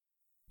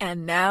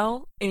And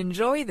now,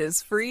 enjoy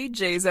this free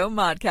JZO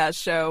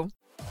Modcast show.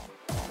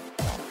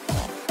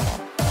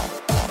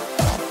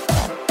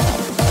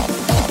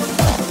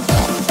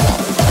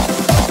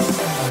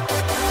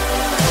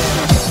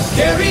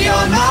 Carry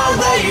on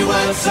my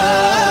wayward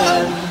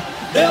son.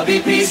 There'll be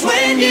peace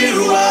when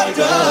you are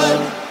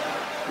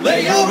done.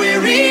 Lay your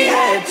weary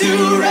head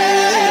to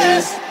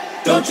rest.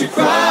 Don't you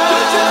cry.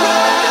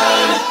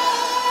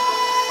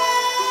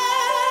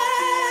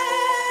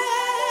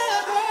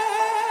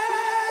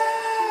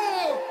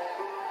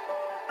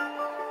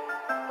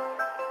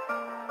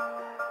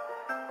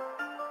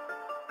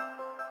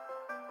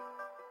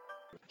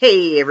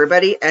 Hey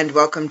everybody, and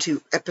welcome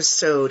to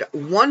episode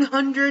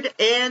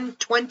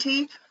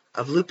 120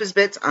 of Lupa's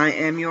Bits. I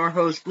am your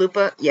host,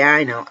 Lupa. Yeah,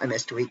 I know, I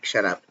missed a week.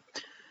 Shut up.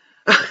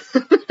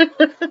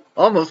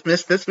 Almost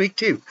missed this week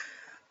too,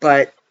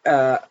 but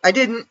I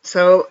didn't,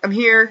 so I'm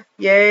here.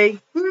 Yay.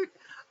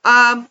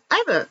 I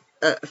have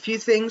a few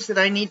things that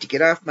I need to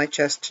get off my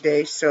chest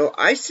today, so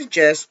I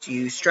suggest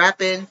you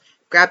strap in,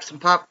 grab some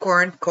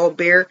popcorn, cold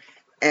beer,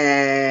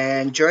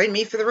 and join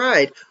me for the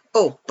ride.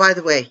 Oh, by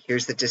the way,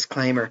 here's the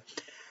disclaimer.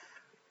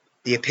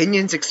 The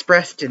opinions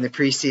expressed in the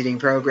preceding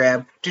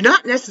program do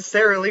not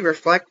necessarily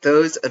reflect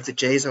those of the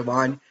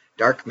JZO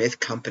Dark Myth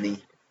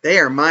Company. They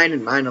are mine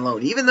and mine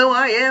alone. Even though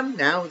I am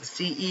now the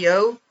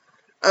CEO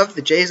of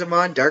the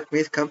JZO Dark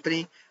Myth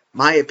Company,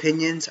 my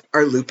opinions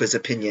are Lupa's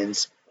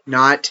opinions,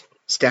 not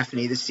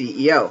Stephanie the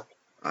CEO.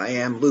 I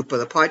am Lupa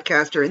the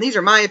podcaster, and these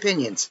are my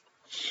opinions.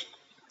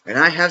 And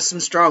I have some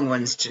strong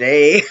ones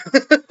today.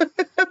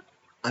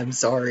 I'm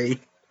sorry.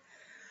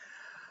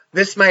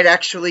 This might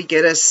actually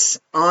get us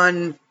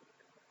on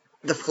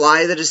the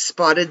fly that has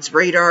spotted's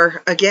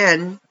radar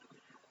again.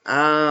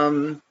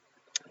 Might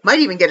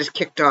even get us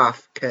kicked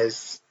off,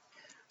 because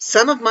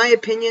some of my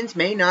opinions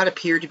may not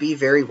appear to be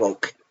very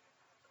woke.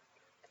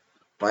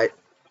 But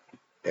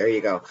there you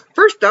go.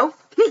 First, though,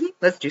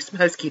 let's do some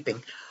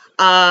housekeeping.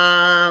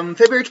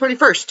 February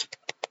 21st,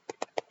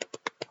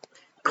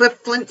 Cliff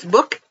Flint's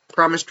book,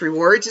 Promised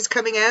Rewards, is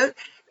coming out.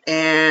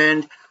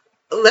 And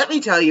let me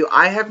tell you,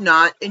 I have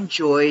not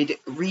enjoyed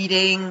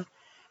reading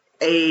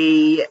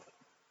a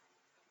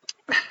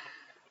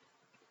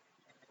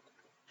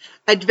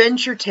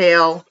adventure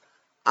tale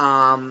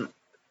as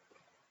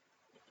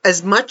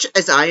much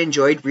as I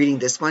enjoyed reading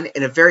this one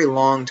in a very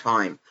long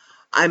time.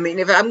 I mean,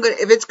 if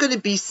it's going to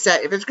be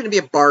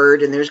a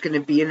bard, and there's going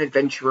to be an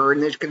adventurer,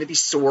 and there's going to be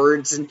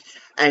swords and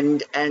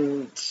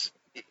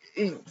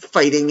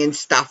fighting and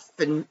stuff,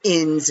 and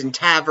inns and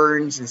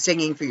taverns and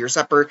singing for your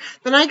supper,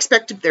 then I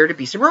expected there to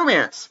be some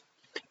romance.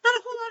 Not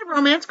a whole lot of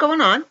romance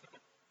going on,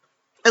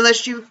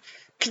 unless you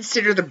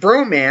consider the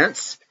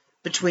bromance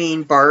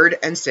between Bard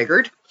and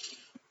Sigurd.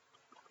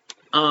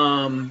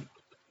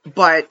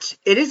 But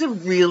it is a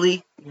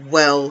really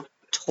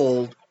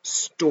well-told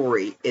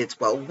story. It's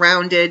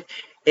well-rounded.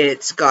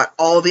 It's got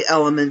all the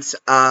elements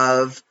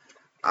of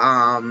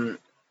a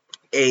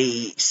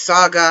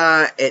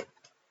saga. It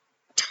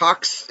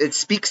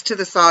speaks to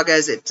the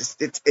sagas.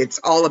 It's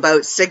all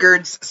about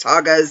Sigurd's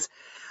sagas.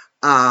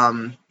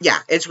 Yeah,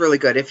 it's really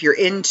good. If you're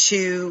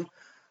into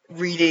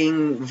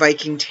reading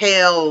Viking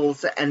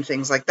tales and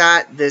things like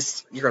that,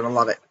 you're going to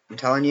love it. I'm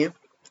telling you.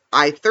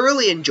 I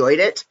thoroughly enjoyed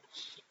it.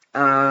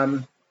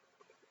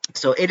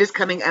 So it is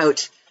coming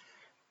out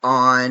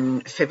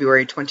on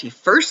February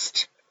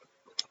 21st.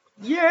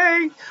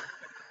 Yay!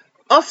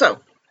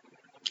 Also,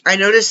 I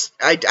noticed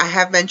I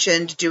have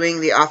mentioned doing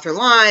the author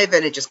live,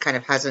 and it just kind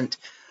of hasn't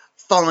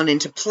fallen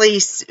into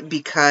place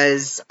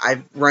because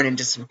I've run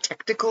into some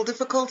technical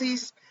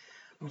difficulties,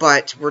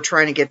 but we're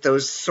trying to get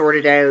those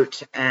sorted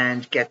out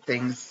and get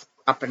things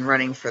up and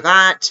running for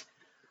that.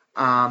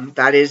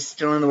 That is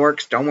still in the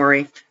works, don't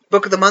worry.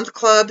 Book of the Month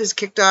Club has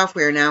kicked off.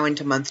 We are now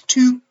into month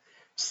 2.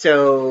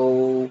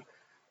 So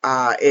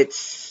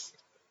it's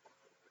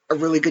a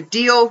really good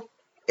deal.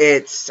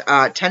 It's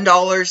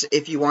 $10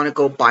 if you want to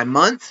go by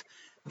month.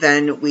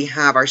 Then we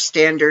have our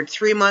standard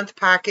 3-month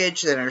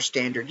package, then our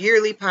standard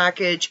yearly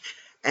package.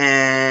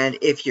 And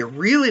if you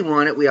really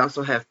want it, we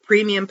also have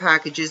premium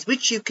packages,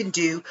 which you can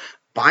do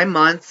by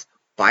month,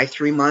 by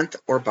 3-month,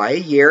 or by a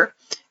year.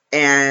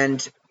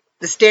 And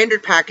the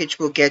standard package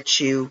will get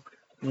you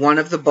one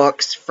of the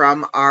books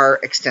from our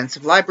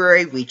extensive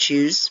library we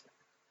choose.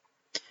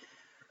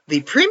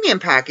 The premium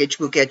package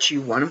will get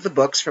you one of the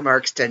books from our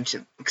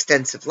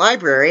extensive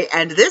library,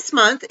 and this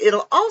month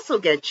it'll also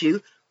get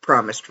you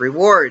Promised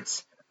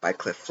Rewards by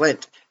Cliff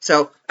Flint.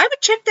 So I would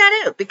check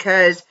that out,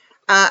 because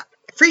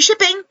free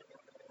shipping,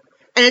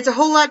 and it's a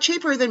whole lot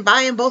cheaper than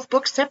buying both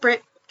books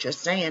separate.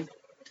 Just saying.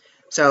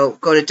 So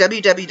go to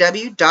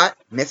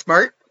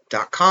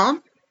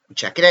www.mythmart.com and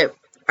check it out.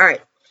 All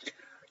right.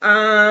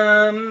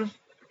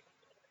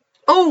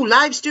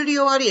 Live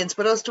studio audience.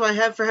 What else do I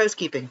have for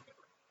housekeeping?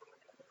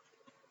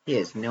 He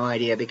has no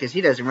idea, because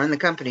he doesn't run the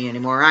company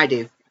anymore. I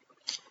do.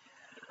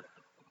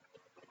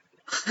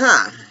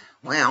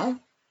 Well,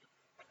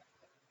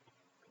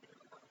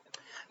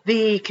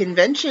 the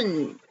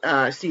convention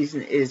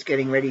season is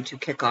getting ready to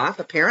kick off.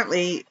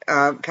 Apparently,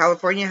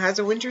 California has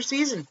a winter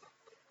season.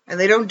 and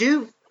they don't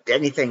do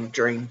anything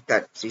during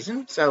that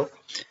season. So,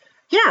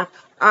 yeah,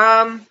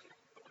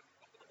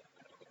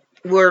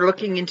 we're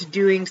looking into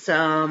doing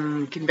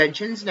some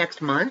conventions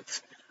next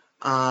month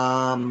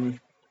for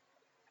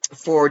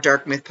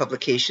Dark Myth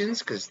Publications,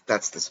 because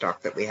that's the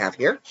stock that we have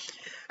here.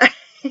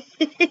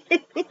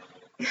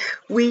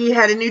 We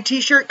had a new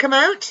t-shirt come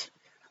out,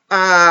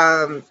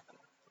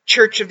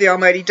 Church of the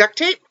Almighty Duct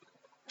Tape.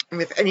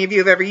 And if any of you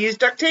have ever used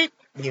duct tape,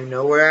 you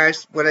know what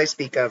I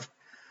speak of.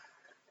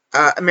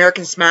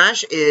 American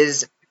Smash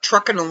is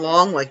trucking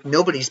along like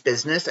nobody's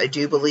business. I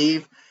do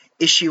believe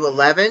issue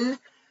 11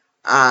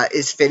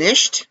 is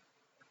finished.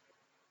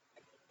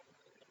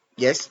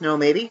 Yes, no,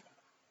 maybe.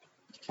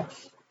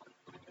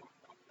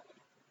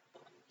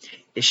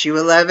 Issue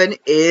 11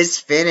 is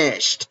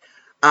finished.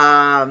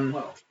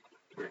 Written.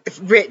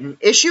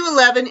 Issue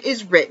 11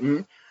 is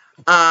written.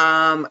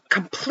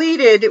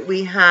 Completed,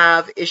 we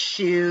have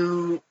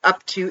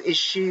up to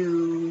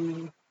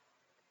issue,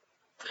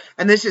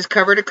 and this is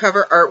cover to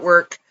cover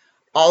artwork,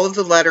 all of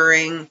the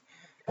lettering,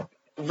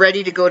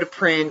 ready to go to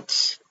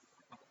print,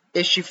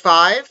 issue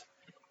 5,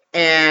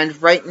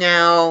 and right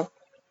now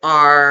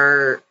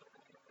our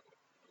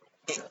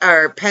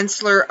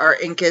penciler, our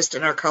inkist,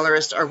 and our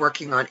colorist are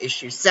working on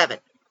issue 7.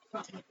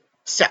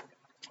 So,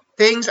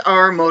 things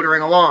are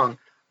motoring along.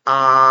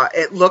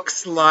 It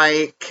looks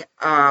like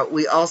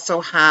we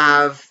also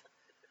have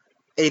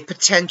a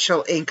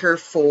potential inker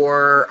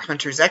for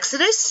Hunter's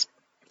Exodus.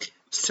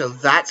 So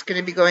that's going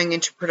to be going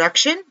into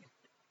production.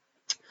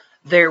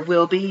 There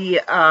will be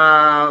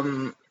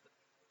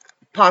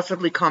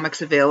possibly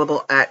comics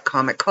available at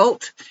Comic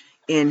Cult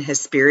in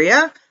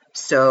Hesperia.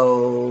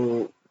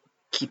 So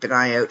keep an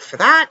eye out for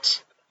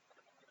that.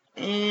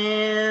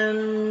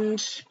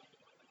 And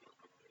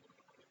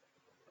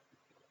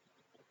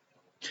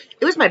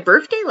it was my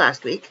birthday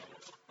last week.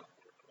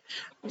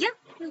 Yeah,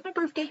 it was my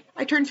birthday.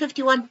 I turned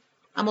 51.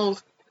 I'm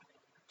old.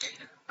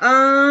 Yeah,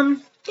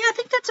 I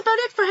think that's about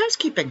it for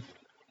housekeeping.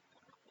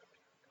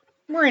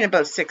 We're in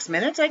about 6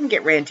 minutes. I can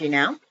get ranty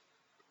now.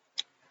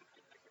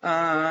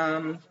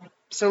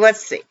 So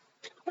let's see.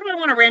 What do I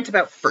want to rant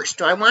about first?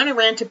 Do I want to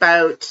rant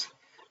about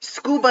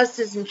school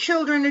buses and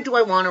children, or do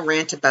I want to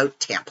rant about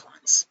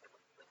tampons?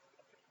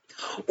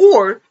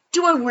 Or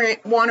do I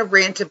want to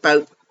rant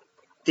about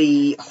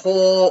the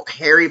whole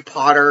Harry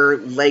Potter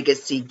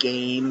legacy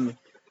game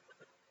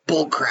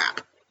bullcrap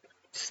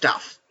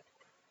stuff?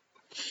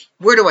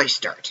 Where do I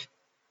start?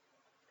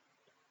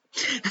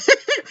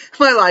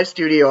 My live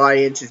studio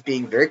audience is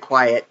being very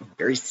quiet,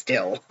 very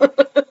still.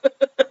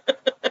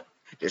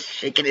 Just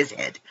shaking his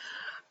head.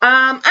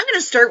 I'm going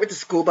to start with the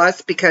school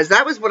bus because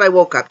that was what I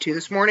woke up to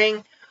this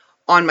morning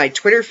on my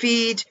Twitter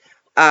feed.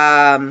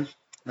 Let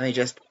me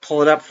just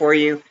pull it up for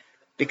you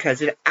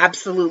because it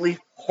absolutely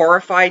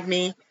horrified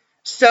me.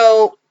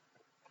 So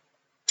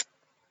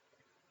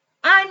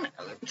I'm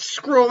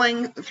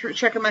scrolling through,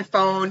 checking my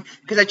phone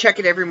because I check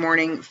it every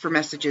morning for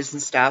messages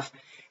and stuff.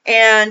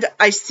 And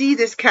I see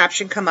this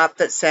caption come up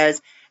that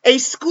says, a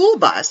school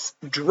bus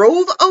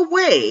drove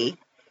away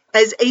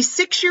as a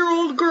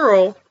 6-year-old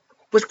girl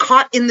was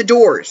caught in the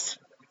doors.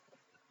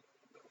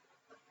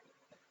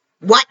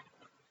 What?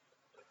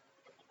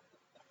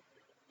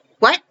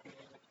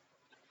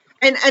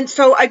 And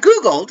so I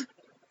Googled,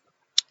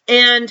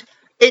 and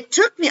it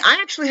took me, I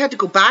actually had to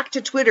go back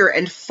to Twitter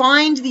and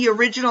find the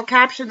original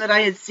caption that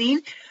I had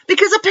seen,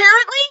 because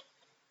apparently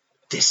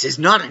this is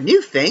not a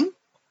new thing,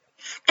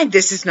 and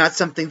this is not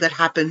something that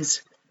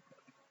happens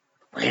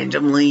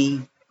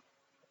randomly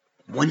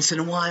once in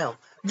a while.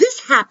 This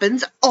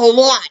happens a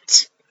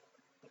lot.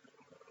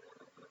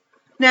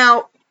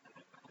 Now,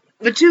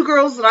 the 2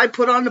 girls that I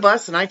put on the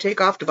bus and I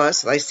take off the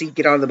bus, and I see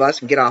get on the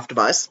bus and get off the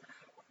bus,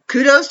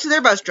 kudos to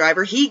their bus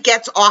driver. He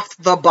gets off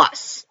the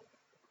bus,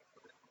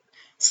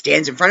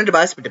 stands in front of the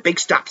bus with a big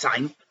stop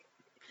sign,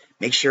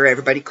 make sure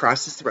everybody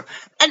crosses the road.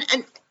 And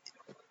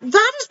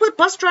that is what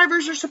bus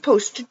drivers are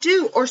supposed to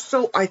do, or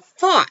so I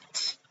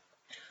thought.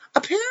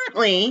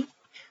 Apparently,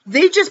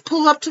 they just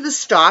pull up to the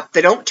stop,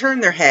 they don't turn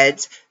their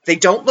heads, they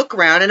don't look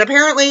around, and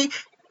apparently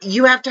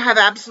you have to have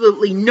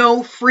absolutely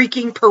no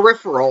freaking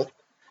peripheral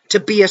to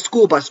be a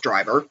school bus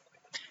driver.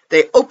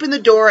 They open the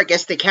door, I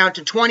guess they count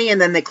to 20, and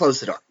then they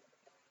close the door.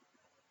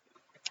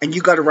 And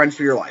you got to run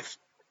for your life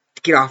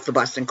to get off the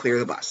bus and clear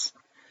the bus.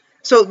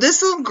 So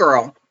this little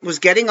girl was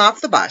getting off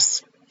the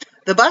bus.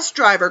 The bus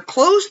driver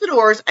closed the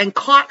doors and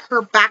caught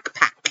her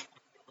backpack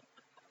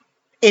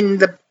in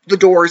the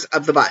doors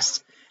of the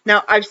bus.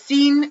 Now, I've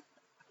seen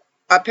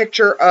a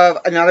picture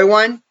of another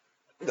one.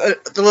 The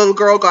little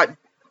girl got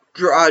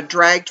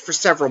dragged for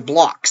several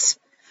blocks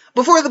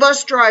before the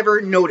bus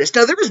driver noticed.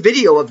 Now, there was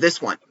video of this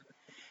one.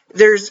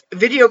 There's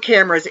video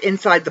cameras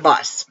inside the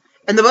bus.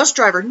 And the bus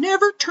driver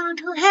never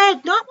turned her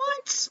head, not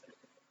once,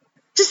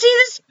 to see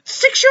this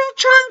 6-year-old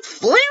child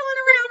flailing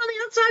around on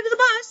the outside of the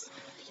bus.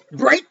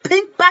 Bright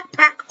pink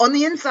backpack on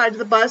the inside of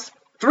the bus,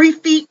 3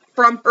 feet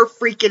from her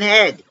freaking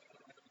head.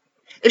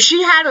 If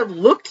she had have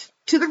looked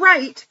to the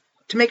right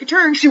to make a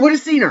turn, she would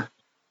have seen her.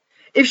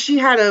 If she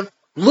had have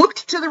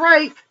looked to the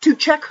right to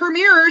check her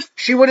mirrors,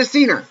 she would have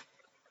seen her.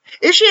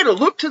 If she had to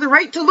look to the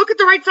right to look at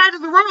the right side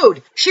of the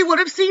road, she would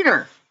have seen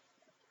her.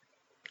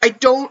 I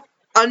don't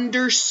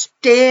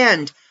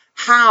understand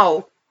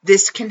how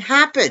this can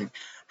happen.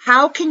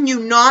 How can you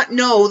not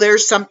know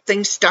there's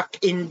something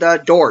stuck in the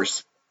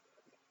doors?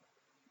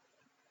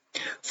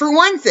 For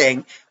one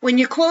thing, when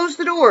you close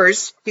the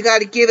doors, you got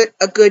to give it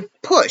a good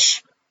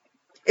push.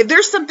 If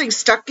there's something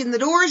stuck in the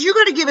doors, you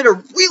got to give it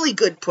a really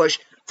good push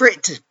for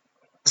it to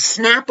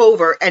snap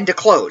over and to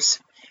close.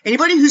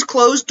 Anybody who's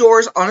closed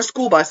doors on a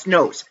school bus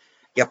knows.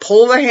 You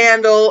pull the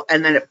handle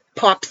and then it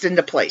pops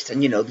into place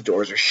and you know the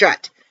doors are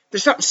shut. If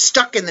there's something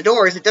stuck in the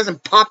doors, it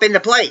doesn't pop into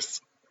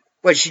place.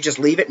 What, should you just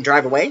leave it and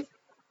drive away?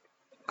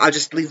 I'll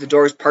just leave the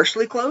doors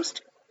partially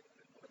closed?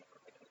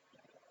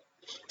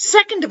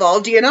 Second of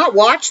all, do you not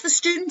watch the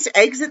students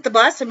exit the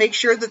bus and make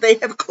sure that they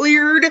have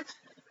cleared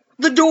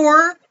the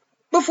door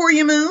before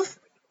you move?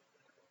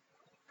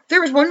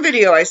 There was one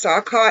video I saw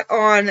caught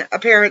on a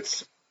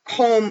parent's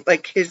home,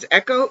 like his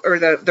Echo, or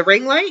the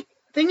ring light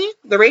thingy,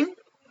 the ring.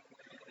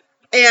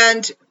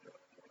 And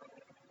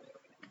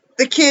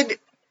the kid,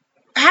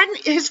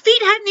 his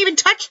feet hadn't even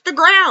touched the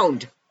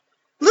ground.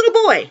 Little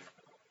boy,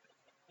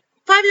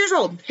 5 years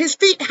old. His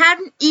feet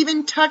hadn't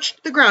even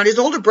touched the ground. His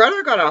older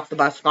brother got off the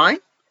bus fine.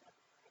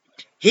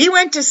 He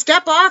went to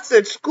step off.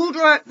 The school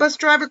bus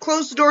driver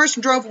closed the doors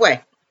and drove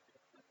away.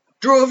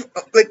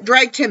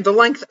 Dragged him the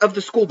length of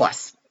the school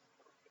bus.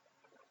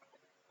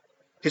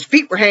 His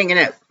feet were hanging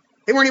out.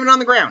 They weren't even on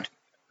the ground.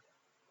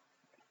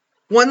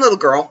 One little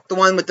girl, the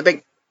one with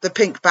the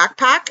pink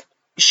backpack,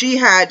 she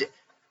had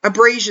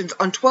abrasions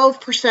on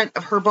 12%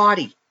 of her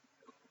body.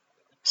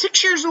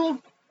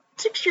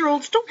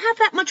 6-year-olds don't have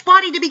that much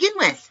body to begin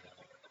with.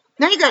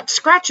 Now you got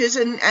scratches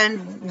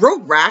and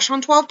road rash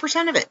on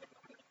 12% of it.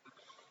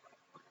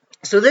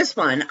 So this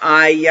one,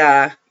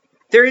 there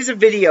is a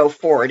video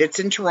for it. It's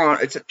in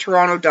Toronto. It's at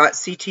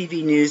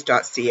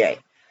toronto.ctvnews.ca.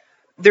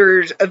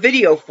 There's a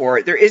video for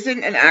it. There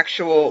isn't an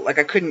actual, I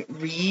couldn't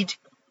read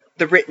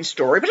the written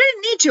story, but I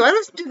didn't need to. I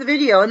listened to the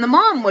video, and the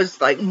mom was,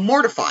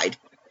 mortified.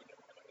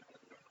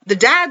 The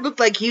dad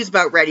looked like he was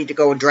about ready to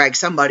go and drag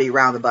somebody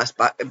around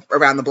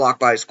the block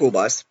by a school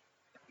bus.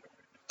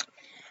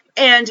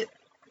 And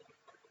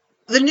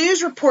the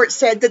news report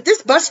said that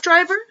this bus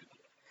driver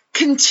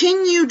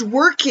continued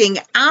working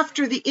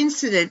after the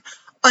incident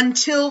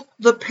until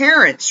the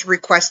parents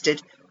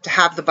requested to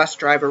have the bus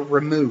driver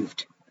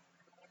removed.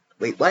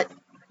 Wait, what?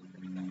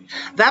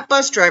 That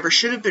bus driver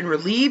should have been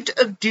relieved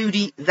of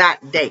duty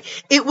that day.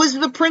 It was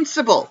the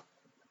principal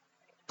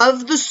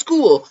of the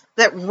school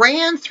that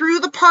ran through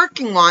the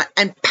parking lot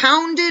and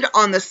pounded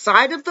on the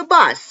side of the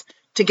bus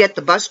to get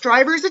the bus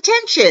driver's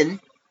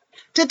attention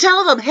to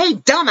tell them, hey,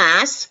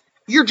 dumbass,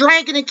 you're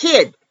dragging a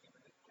kid.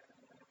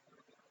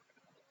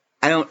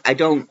 I don't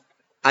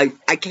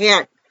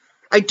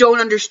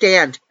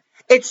understand.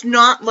 It's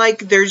not like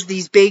there's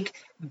these big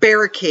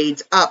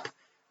barricades up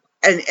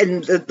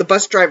and the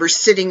bus driver's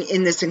sitting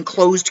in this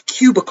enclosed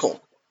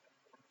cubicle.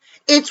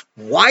 It's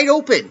wide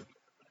open.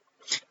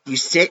 You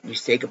sit and you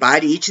say goodbye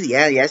to each of the,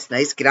 yeah, yes,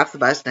 nice, get off the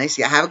bus, nice,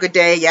 yeah, have a good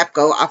day, yep,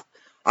 go, off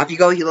you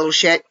go, you little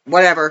shit,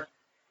 whatever.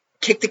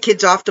 Kick the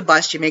kids off the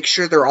bus, you make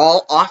sure they're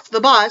all off the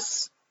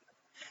bus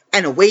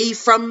and away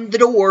from the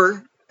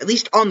door, at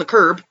least on the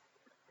curb,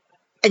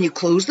 and you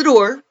close the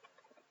door,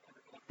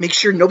 make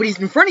sure nobody's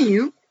in front of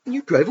you, and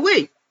you drive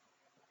away.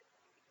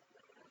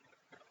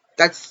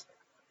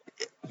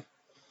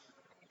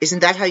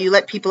 Isn't that how you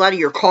let people out of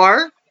your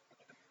car?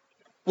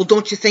 Well,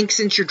 don't you think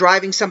since you're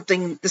driving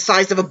something the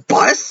size of a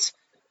bus,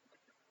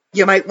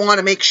 you might want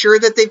to make sure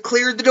that they've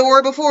cleared the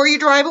door before you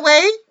drive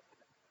away?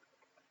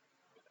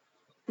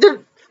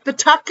 The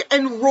tuck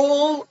and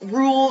roll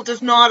rule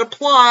does not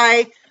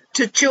apply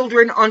to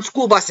children on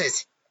school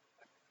buses.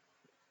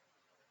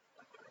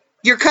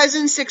 Your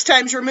cousin 6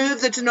 times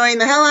removed that's annoying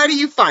the hell out of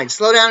you, fine.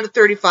 Slow down to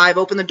 35,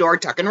 open the door,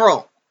 tuck and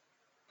roll.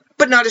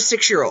 But not a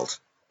 6-year-old.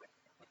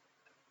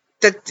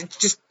 That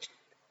just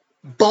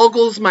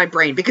boggles my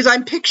brain because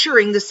I'm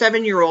picturing the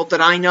 7-year-old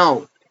that I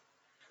know.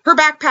 Her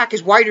backpack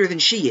is wider than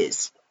she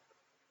is.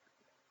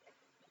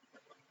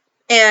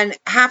 And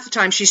half the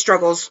time she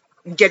struggles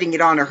getting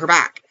it onto her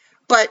back.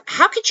 But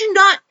how could you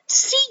not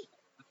see?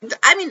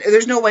 I mean,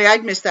 there's no way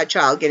I'd miss that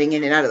child getting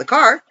in and out of the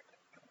car.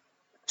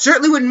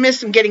 Certainly wouldn't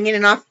miss him getting in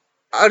and out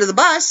of the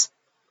bus.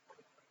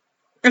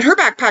 And her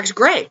backpack's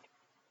gray.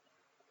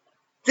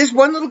 This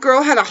one little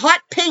girl had a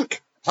hot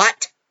pink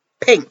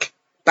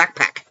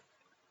backpack.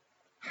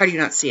 How do you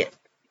not see it?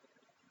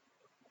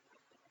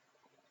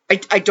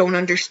 I don't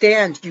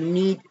understand. You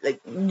need,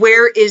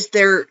 where is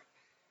there...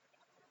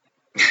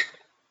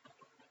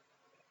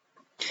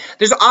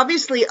 There's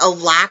obviously a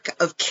lack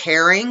of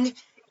caring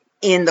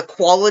in the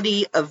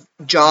quality of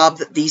job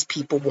that these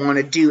people want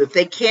to do. If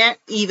they can't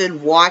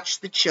even watch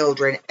the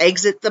children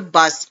exit the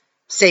bus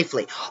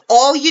safely,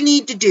 all you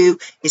need to do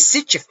is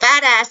sit your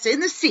fat ass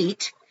in the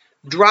seat,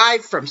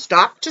 drive from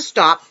stop to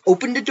stop,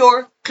 open the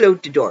door, close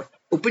the door,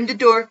 open the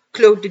door,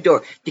 close the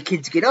door. The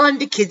kids get on,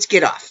 the kids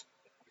get off.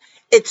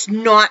 It's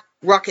not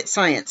rocket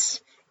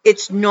science.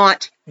 It's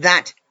not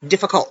that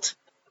difficult.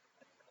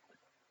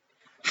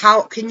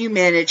 How can you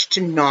manage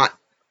to not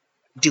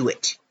do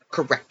it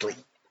correctly?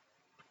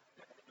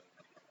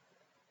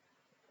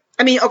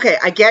 I mean, okay,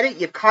 I get it.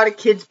 You caught a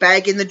kid's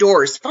bag in the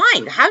doors.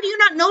 Fine. How do you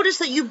not notice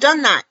that you've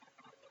done that?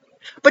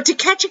 But to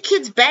catch a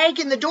kid's bag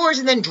in the doors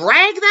and then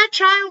drag that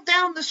child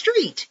down the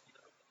street,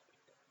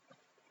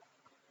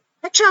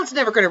 that child's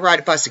never going to ride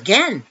a bus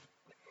again.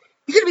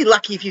 You're going to be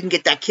lucky if you can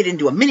get that kid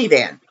into a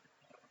minivan.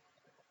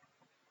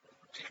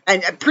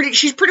 And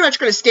she's pretty much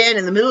going to stand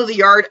in the middle of the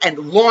yard and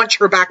launch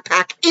her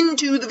backpack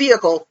into the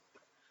vehicle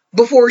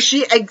before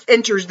she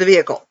enters the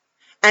vehicle.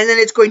 And then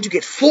it's going to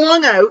get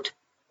flung out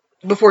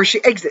before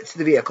she exits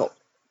the vehicle.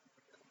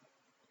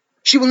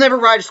 She will never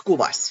ride a school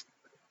bus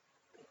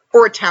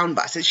or a town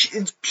bus.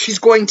 She's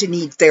going to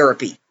need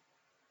therapy.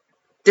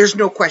 There's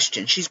no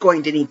question. She's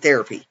going to need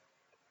therapy.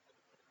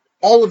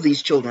 All of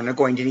these children are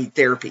going to need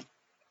therapy.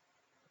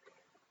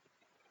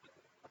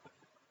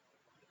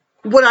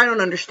 What I don't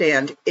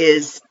understand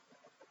is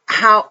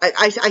how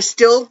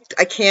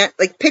I can't,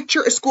 like,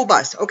 picture a school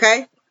bus,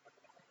 okay?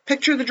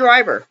 Picture the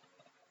driver.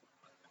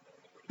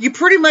 You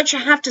pretty much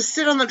have to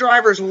sit on the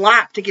driver's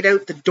lap to get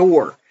out the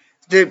door.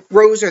 The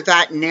rows are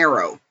that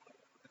narrow.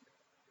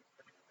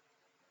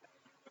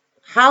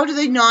 How do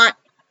they not,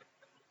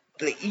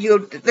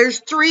 there's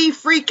 3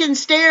 freaking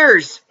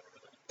stairs.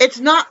 It's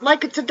not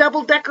like it's a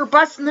double-decker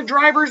bus and the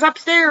driver's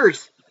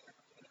upstairs.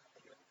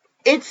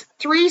 It's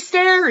 3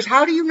 stairs.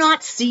 How do you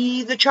not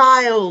see the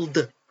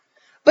child?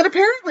 But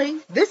apparently,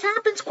 this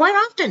happens quite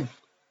often.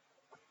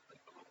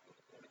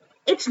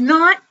 It's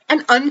not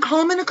an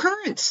uncommon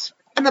occurrence,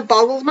 and that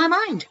boggles my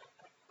mind.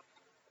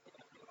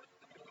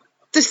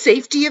 The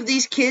safety of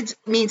these kids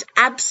means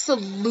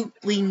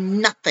absolutely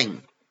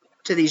nothing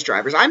to these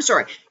drivers. I'm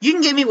sorry. You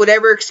can give me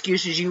whatever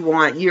excuses you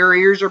want. Your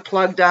ears are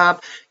plugged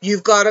up.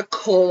 You've got a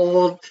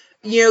cold.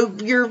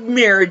 Your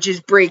marriage is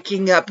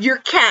breaking up. Your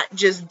cat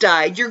just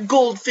died. Your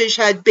goldfish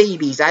had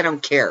babies. I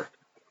don't care.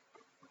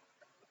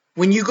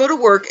 When you go to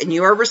work and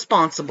you are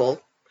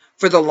responsible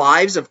for the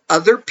lives of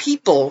other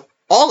people,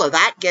 all of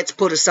that gets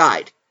put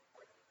aside.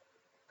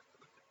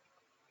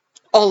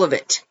 All of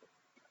it.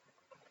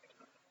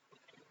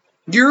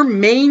 Your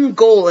main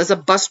goal as a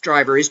bus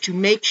driver is to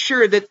make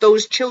sure that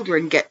those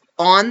children get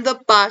on the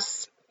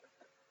bus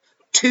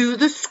to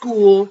the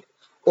school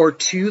or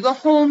to the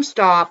home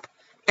stop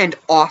and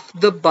off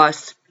the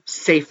bus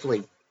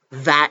safely.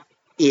 That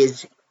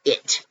is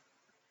it.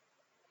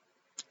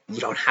 You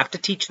don't have to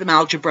teach them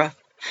algebra.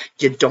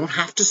 You don't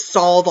have to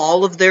solve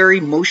all of their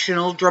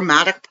emotional,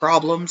 dramatic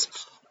problems.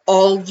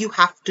 All you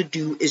have to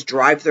do is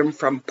drive them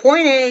from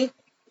point A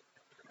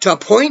to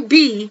point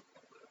B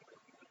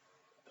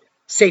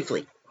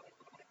safely.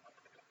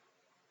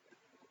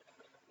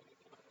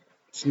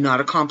 It's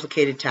not a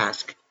complicated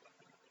task.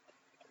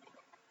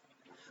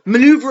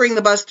 Maneuvering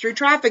the bus through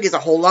traffic is a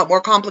whole lot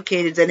more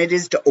complicated than it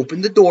is to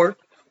open the door,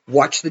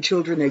 watch the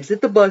children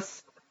exit the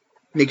bus,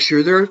 make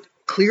sure they're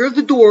clear of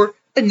the door,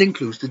 and then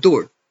close the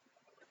door.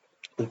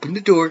 Open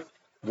the door,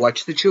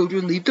 watch the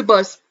children leave the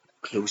bus,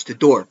 close the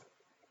door.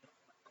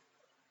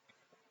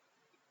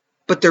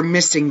 But they're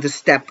missing the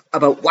step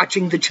about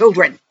watching the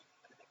children.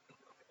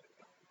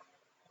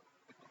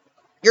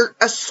 You're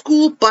a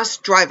school bus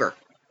driver.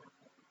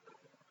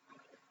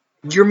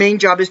 Your main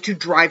job is to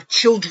drive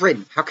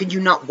children. How can you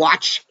not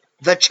watch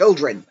the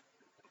children?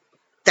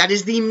 That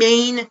is the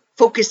main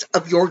focus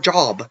of your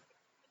job,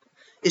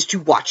 is to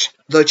watch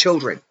the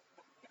children.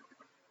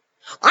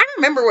 I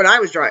remember when I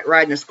was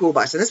riding a school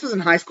bus, and this was in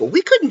high school,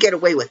 we couldn't get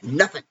away with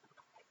nothing.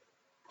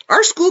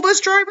 Our school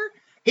bus driver,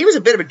 he was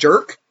a bit of a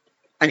jerk,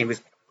 and he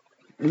was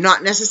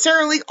not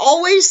necessarily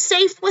always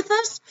safe with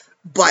us,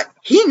 but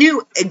he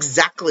knew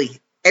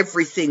exactly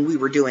everything we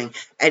were doing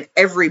at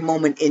every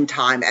moment in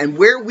time and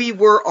where we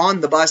were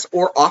on the bus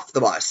or off the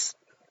bus.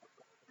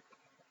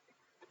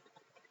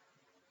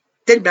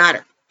 Didn't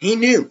matter. He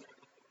knew.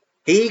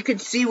 He could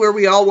see where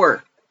we all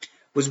were.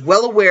 Was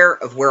well aware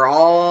of where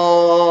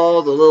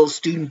all the little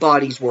student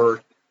bodies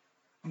were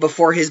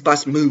before his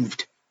bus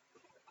moved.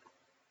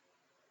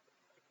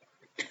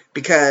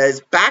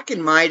 Because back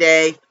in my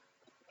day,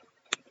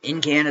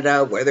 in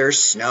Canada, where there's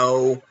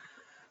snow,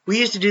 we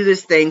used to do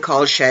this thing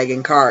called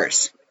shagging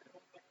cars.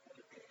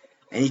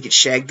 And you could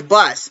shag the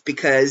bus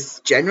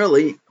because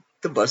generally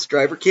the bus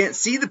driver can't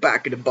see the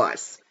back of the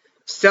bus.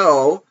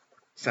 So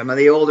some of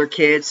the older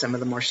kids, some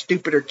of the more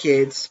stupider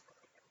kids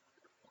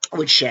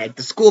would shag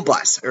the school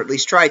bus, or at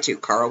least try to.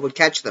 Carl would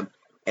catch them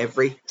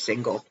every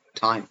single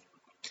time.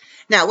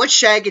 Now, what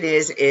shagging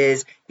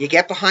is you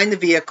get behind the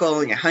vehicle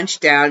and you hunch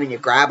down and you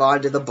grab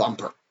onto the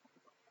bumper.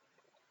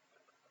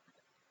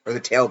 Or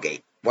the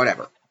tailgate,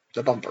 whatever,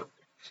 the bumper.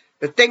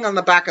 The thing on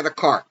the back of the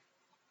car.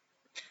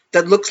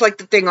 That looks like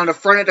the thing on the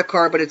front of the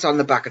car, but it's on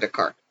the back of the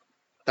car.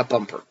 The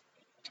bumper.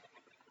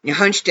 You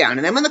hunch down,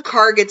 and then when the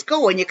car gets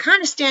going, you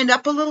kind of stand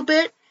up a little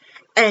bit,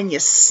 and you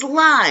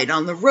slide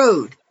on the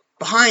road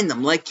behind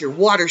them like you're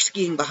water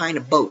skiing behind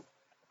a boat.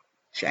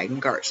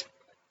 Shagging cars.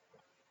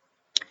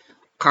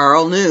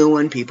 Carl knew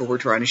when people were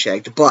trying to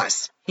shag the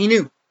bus. He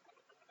knew.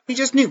 He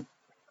just knew.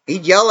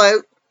 He'd yell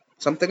out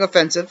something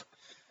offensive.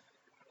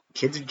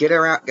 Kids would get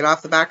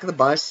off the back of the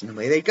bus, and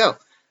away they'd go.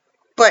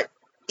 But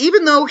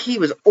even though he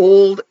was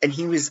old and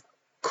he was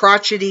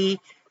crotchety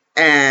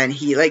and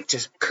he liked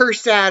to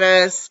curse at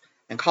us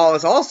and call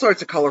us all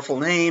sorts of colorful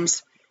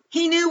names,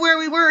 he knew where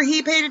we were.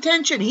 He paid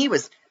attention. He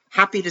was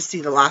happy to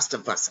see the last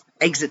of us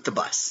exit the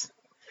bus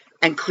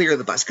and clear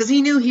the bus because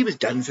he knew he was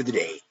done for the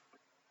day.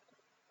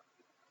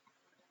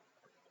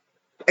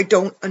 I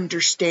don't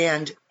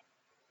understand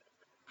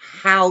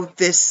how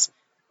this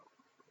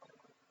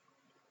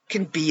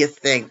can be a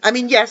thing. I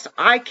mean, yes,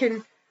 I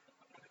can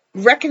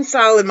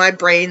reconcile in my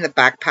brain that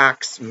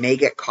backpacks may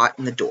get caught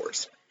in the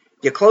doors.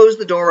 You close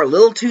the door a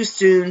little too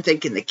soon,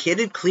 thinking the kid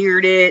had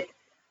cleared it,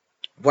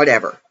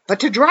 whatever.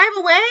 But to drive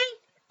away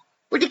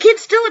with the kid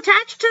still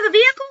attached to the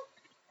vehicle?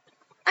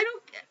 I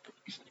don't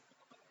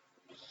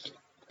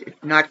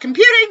get. Not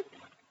computing.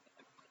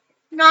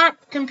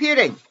 Not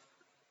computing.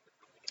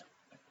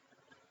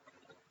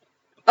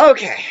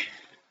 Okay.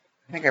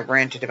 I think I've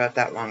ranted about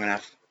that long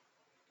enough.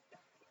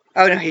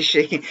 Oh, no, he's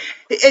shaking.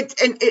 It's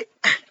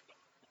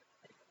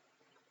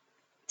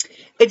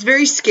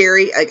very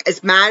scary. Like,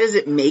 as mad as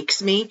it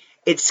makes me,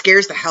 it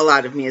scares the hell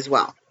out of me as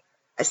well.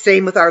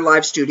 Same with our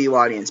live studio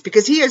audience.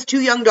 Because he has 2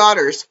 young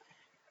daughters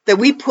that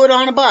we put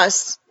on a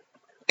bus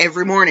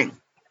every morning.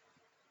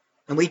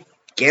 And we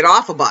get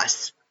off a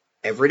bus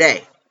every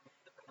day.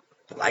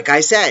 But like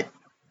I said,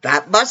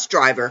 that bus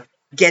driver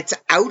gets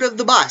out of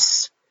the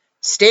bus,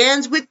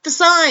 stands with the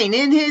sign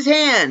in his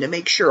hand to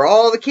make sure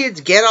all the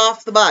kids get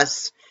off the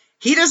bus.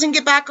 He doesn't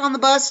get back on the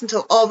bus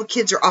until all the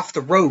kids are off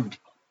the road.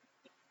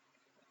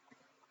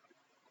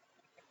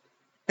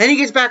 Then he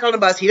gets back on the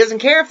bus. He doesn't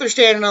care if they're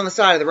standing on the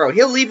side of the road.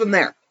 He'll leave them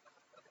there.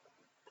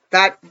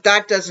 That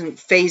doesn't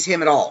faze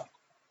him at all.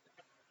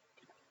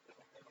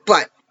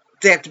 But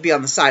they have to be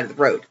on the side of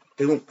the road.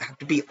 They don't have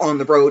to be on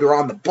the road or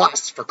on the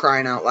bus, for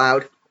crying out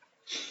loud.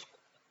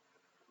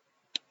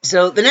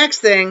 So the next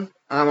thing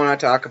I want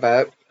to talk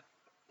about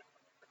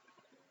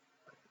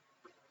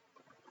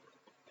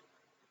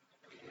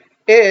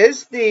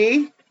is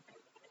I'm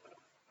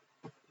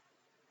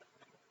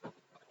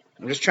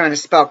just trying to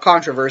spell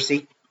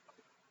controversy.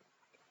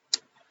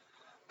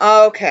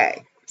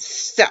 Okay,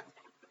 so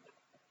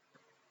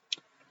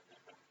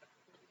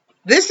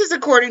this is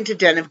according to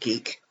Den of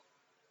Geek.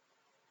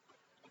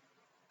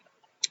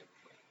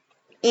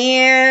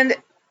 And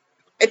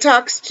it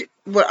talks to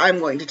what I'm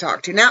going to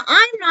talk to. Now,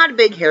 I'm not a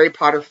big Harry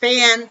Potter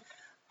fan.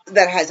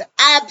 That has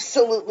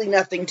absolutely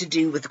nothing to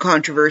do with the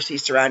controversy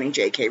surrounding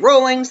J.K.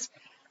 Rowling's.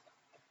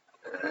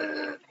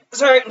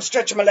 Sorry, I'm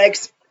stretching my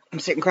legs. I'm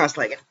sitting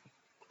cross-legged.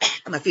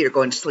 My feet are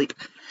going to sleep.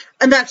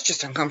 And that's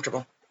just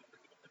uncomfortable.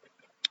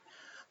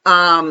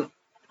 I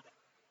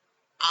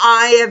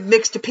have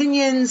mixed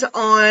opinions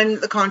on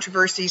the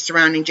controversy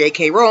surrounding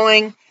J.K.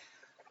 Rowling.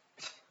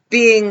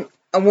 Being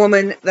a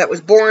woman that was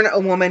born a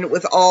woman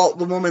with all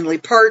the womanly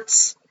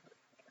parts,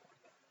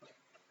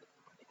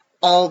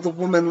 all the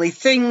womanly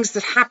things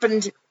that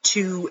happened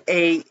to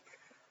a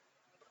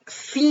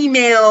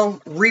female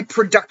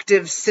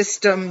reproductive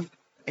system,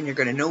 and you're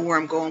going to know where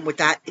I'm going with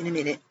that in a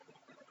minute.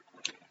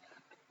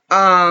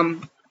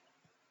 I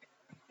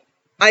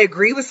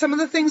agree with some of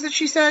the things that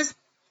she says,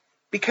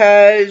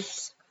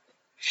 because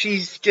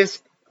she's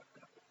just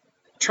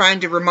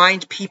trying to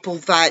remind people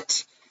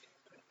that,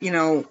 you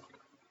know,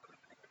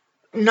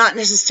 not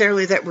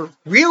necessarily that we're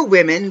real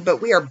women,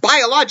 but we are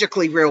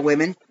biologically real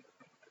women.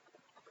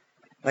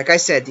 Like I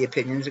said, the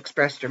opinions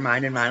expressed are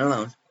mine and mine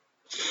alone.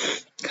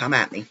 Come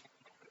at me.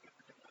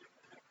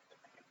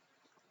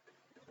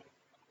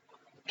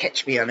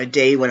 Catch me on a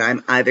day when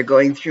I'm either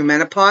going through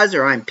menopause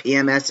or I'm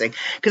PMSing.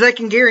 Because I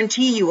can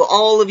guarantee you,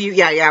 all of you,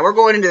 yeah, we're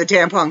going into the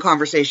tampon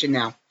conversation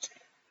now.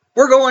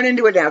 We're going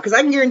into it now. Because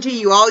I can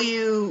guarantee you, all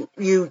you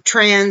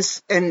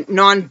trans and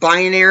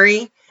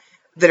non-binary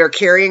that are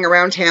carrying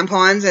around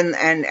tampons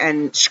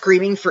and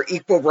screaming for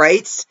equal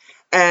rights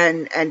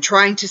and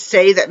trying to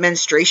say that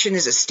menstruation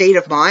is a state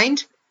of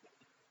mind.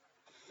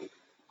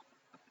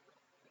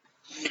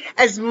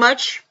 As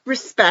much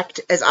respect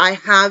as I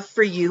have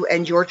for you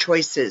and your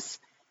choices,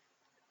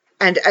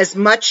 and as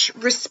much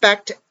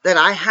respect that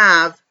I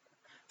have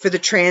for the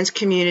trans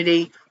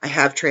community, I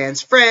have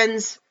trans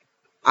friends.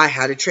 I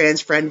had a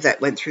trans friend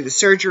that went through the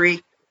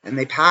surgery and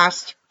they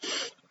passed.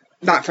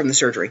 Not from the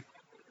surgery.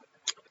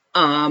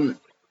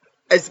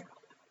 As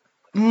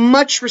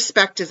much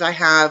respect as I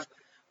have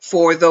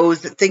for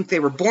those that think they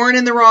were born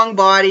in the wrong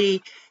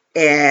body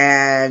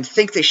and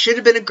think they should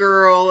have been a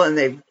girl and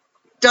they've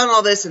done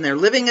all this and they're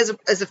living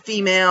as a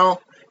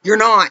female, you're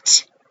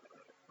not.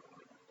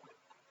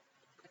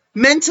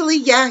 Mentally,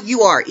 yeah,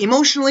 you are.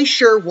 Emotionally,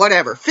 sure,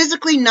 whatever.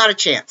 Physically, not a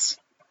chance.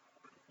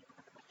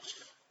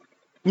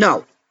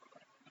 No.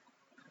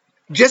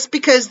 Just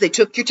because they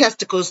took your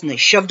testicles and they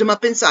shoved them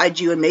up inside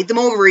you and made them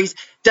ovaries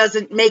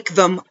doesn't make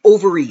them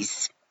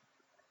ovaries.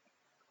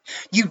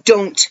 You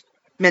don't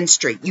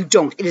menstruate. You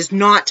don't. It is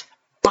not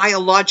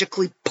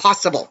biologically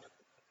possible.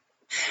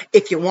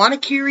 If you want to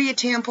carry a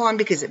tampon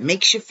because it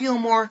makes you feel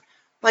more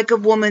like a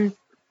woman,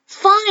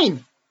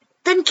 fine.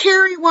 Then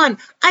carry one.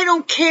 I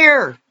don't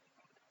care.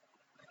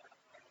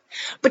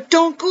 But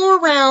don't go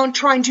around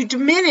trying to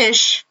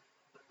diminish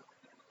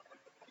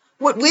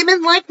what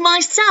women like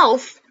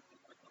myself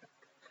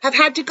have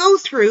had to go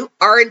through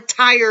our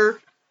entire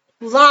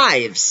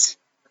lives.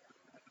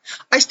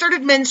 I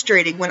started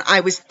menstruating when I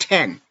was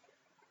 10.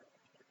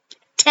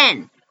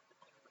 10.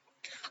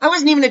 I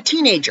wasn't even a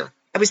teenager.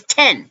 I was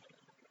 10.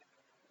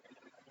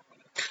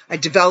 I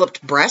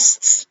developed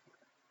breasts,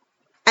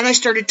 and I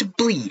started to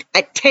bleed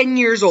at 10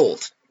 years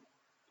old.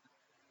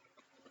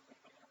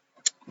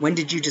 When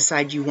did you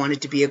decide you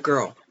wanted to be a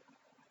girl?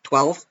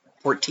 12,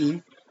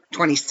 14,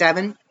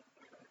 27?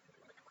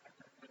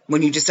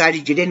 When you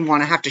decided you didn't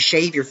want to have to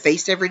shave your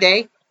face every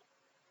day?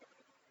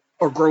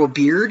 Or grow a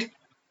beard?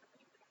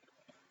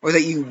 Or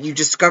that you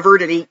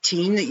discovered at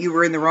 18 that you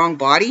were in the wrong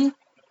body?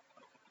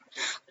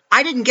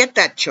 I didn't get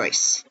that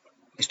choice.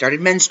 I started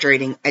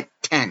menstruating at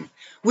 10,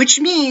 which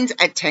means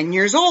at 10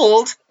 years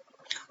old,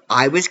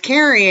 I was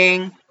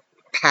carrying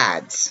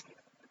pads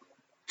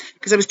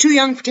because I was too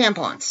young for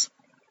tampons.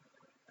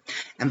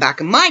 And back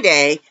in my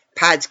day,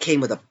 pads came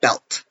with a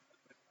belt.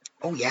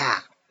 Oh yeah,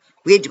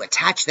 we had to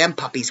attach them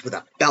puppies with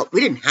a belt.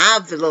 We didn't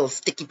have the little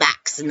sticky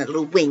backs and the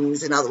little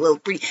wings and all the little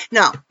pretty.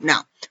 No.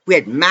 We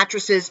had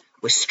mattresses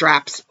with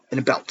straps and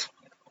a belt.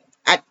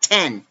 At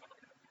 10.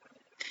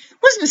 It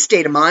wasn't a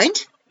state of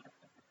mind.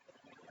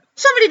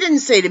 Somebody didn't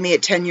say to me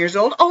at 10 years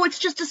old, oh, it's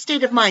just a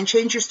state of mind.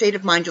 Change your state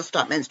of mind, you'll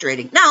stop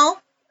menstruating. No,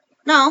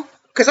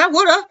 because I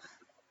would have.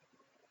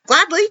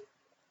 Gladly.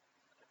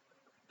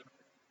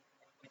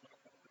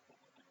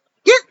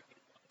 Yeah,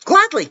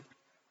 gladly.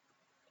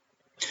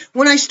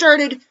 When I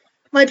started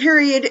my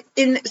period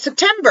in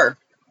September,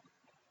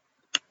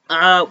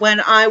 when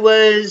I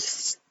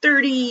was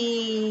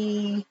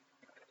 35,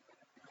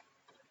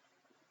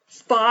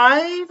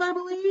 I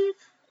believe,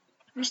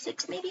 or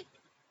 6 maybe.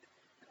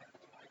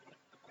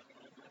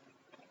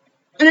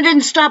 And I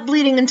didn't stop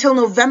bleeding until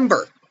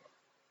November,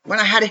 when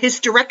I had a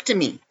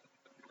hysterectomy.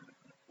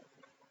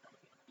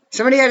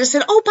 Somebody had to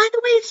say, oh, by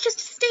the way, it's just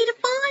a state of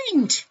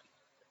mind.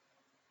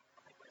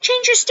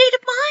 Change your state of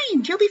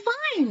mind. You'll be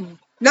fine.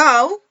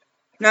 No,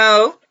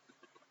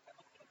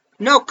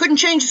 couldn't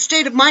change the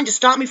state of mind to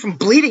stop me from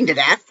bleeding to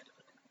death.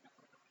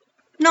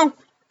 No,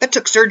 that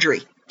took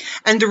surgery.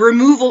 And the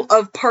removal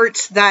of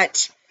parts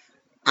that,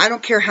 I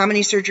don't care how many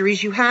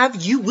surgeries you have,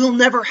 you will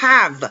never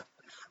have.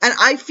 And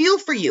I feel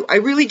for you. I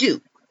really do.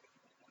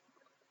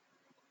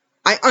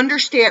 I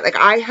understand. Like,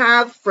 I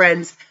have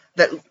friends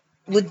that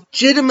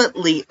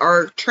legitimately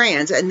are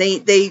trans, and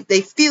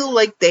they feel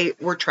like they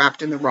were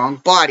trapped in the wrong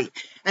body.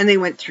 And they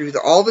went through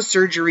all the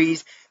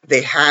surgeries.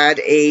 They had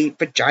a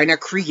vagina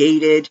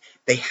created.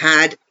 They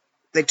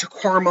took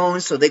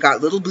hormones, so they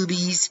got little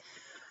boobies.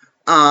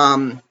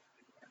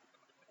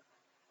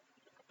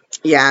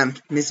 Yeah,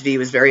 Miss V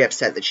was very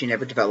upset that she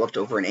never developed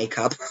over an A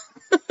cup.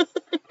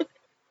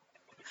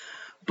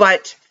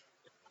 But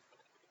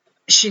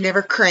she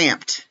never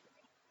cramped.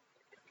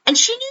 And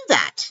she knew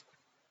that.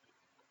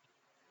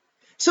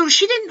 So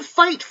she didn't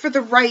fight for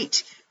the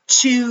right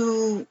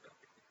to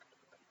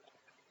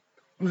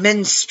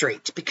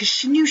menstruate because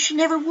she knew she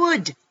never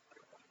would.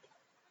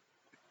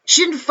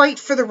 She didn't fight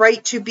for the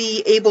right to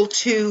be able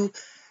to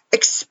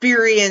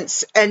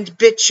experience and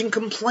bitch and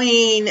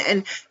complain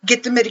and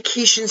get the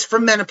medications for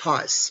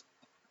menopause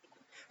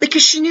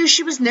because she knew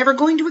she was never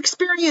going to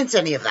experience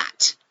any of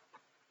that.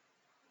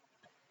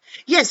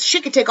 Yes,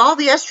 she could take all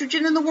the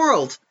estrogen in the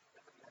world.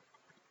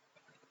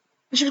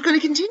 And she was going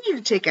to continue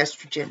to take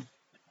estrogen.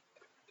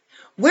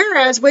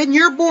 Whereas when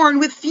you're born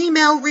with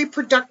female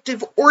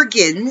reproductive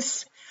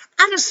organs,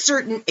 at a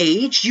certain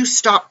age, you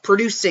stop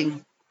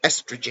producing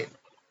estrogen.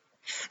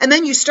 And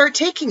then you start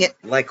taking it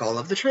like all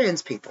of the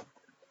trans people.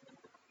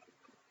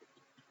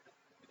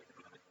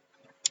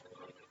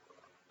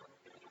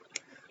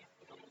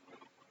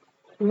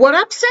 What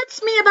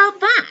upsets me about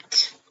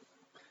that,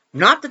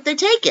 not that they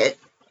take it,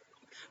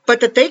 but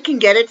that they can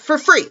get it for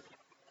free.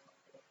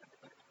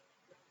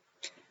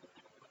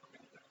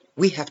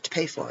 We have to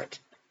pay for it.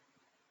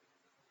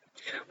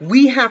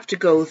 We have to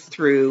go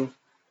through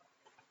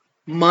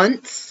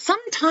months,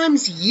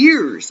 sometimes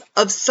years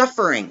of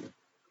suffering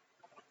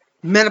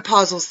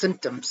menopausal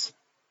symptoms.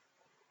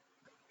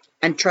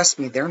 And trust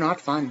me, they're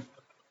not fun.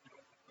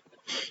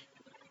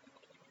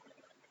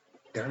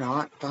 They're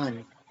not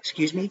fun.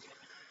 Excuse me.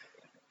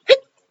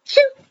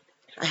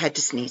 I had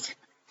to sneeze.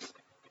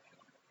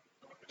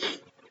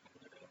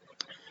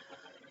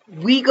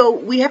 We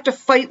have to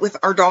fight with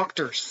our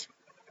doctors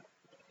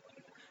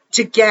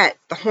to get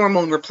the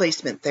hormone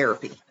replacement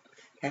therapy.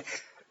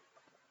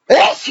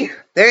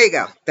 There you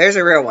go. There's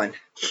a real one.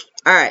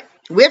 All right.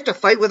 We have to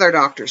fight with our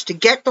doctors to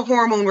get the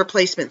hormone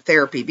replacement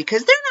therapy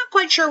because they're not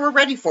quite sure we're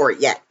ready for it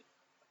yet.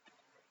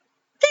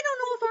 They don't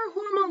know if our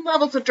hormone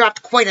levels have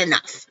dropped quite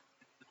enough.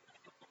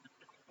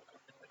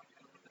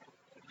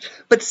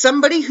 But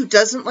somebody who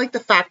doesn't like the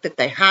fact that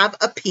they have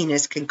a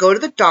penis can go to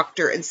the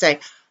doctor and say,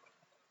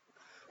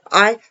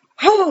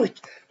 apparently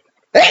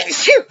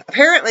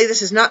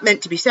this is not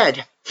meant to be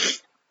said.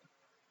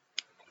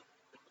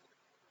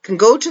 Can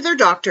go to their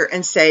doctor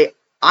and say,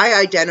 I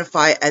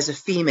identify as a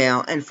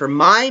female, and for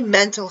my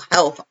mental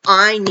health,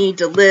 I need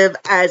to live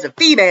as a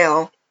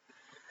female,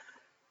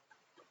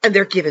 and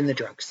they're given the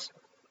drugs.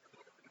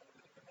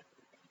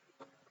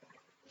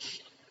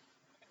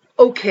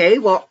 Okay,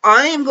 well,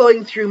 I am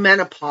going through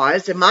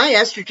menopause, and my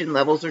estrogen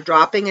levels are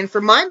dropping, and for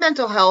my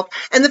mental health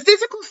and the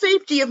physical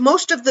safety of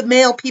most of the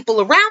male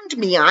people around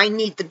me, I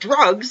need the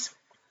drugs.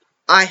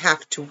 I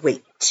have to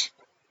wait.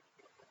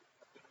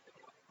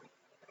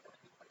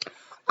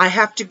 I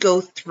have to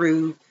go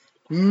through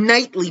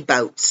nightly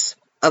bouts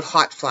of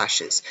hot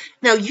flashes.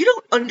 Now, you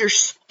don't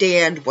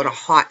understand what a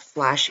hot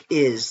flash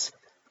is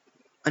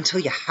until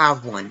you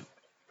have one.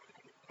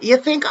 You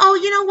think, oh,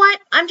 you know what?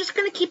 I'm just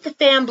going to keep the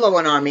fan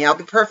blowing on me. I'll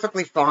be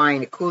perfectly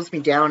fine. It cools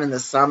me down in the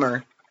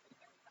summer.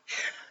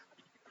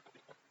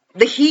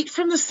 The heat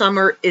from the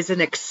summer is an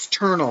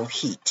external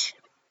heat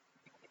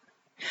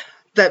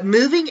that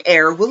moving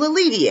air will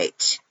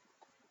alleviate.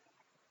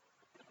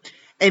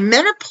 A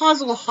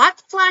menopausal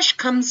hot flash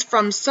comes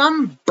from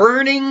some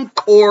burning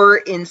core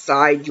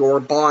inside your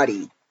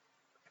body.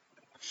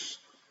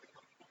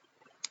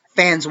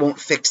 Fans won't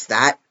fix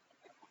that.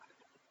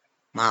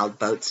 Mild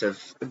bouts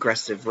of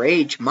aggressive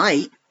rage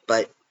might,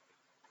 but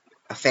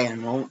a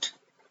fan won't.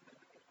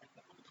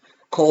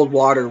 Cold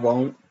water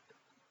won't.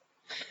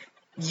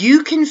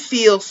 You can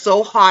feel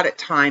so hot at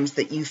times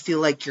that you feel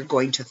like you're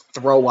going to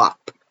throw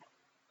up.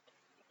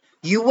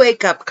 You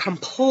wake up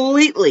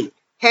completely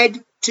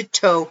head to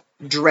toe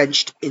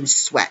drenched in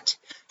sweat,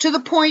 to the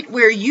point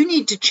where you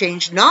need to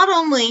change not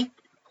only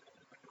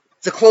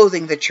the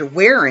clothing that you're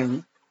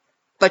wearing,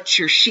 but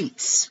your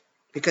sheets,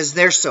 because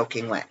they're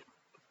soaking wet.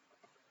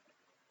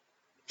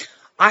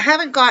 I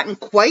haven't gotten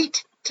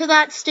quite to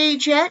that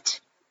stage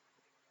yet,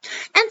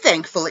 and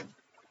thankfully,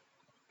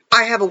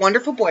 I have a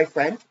wonderful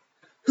boyfriend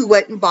who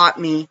went and bought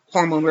me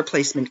hormone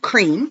replacement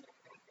cream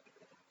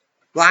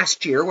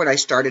last year when I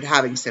started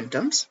having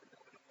symptoms,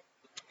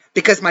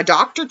 because my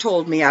doctor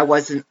told me I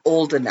wasn't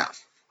old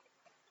enough.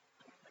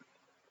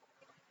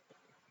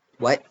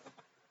 What?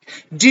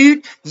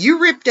 Dude,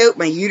 you ripped out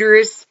my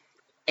uterus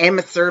and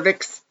my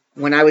cervix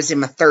when I was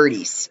in my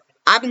 30s.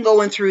 I've been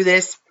going through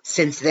this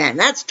since then.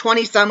 That's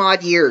 20 some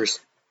odd years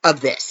of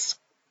this.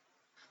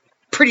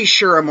 Pretty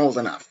sure I'm old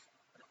enough.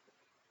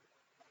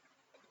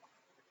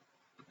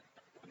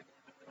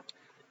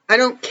 I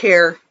don't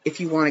care if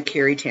you want to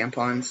carry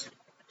tampons,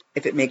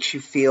 if it makes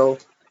you feel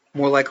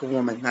more like a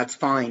woman. That's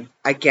fine.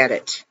 I get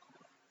it.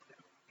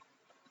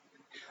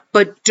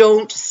 But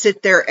don't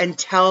sit there and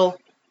tell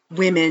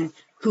women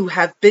who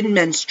have been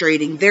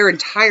menstruating their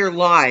entire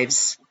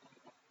lives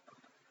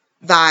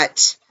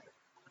that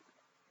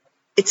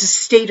it's a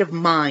state of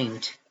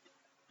mind.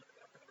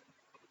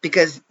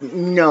 Because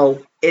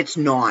no, it's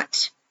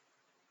not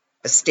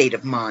a state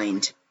of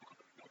mind.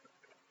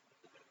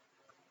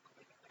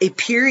 A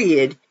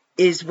period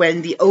is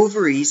when the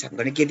ovaries, I'm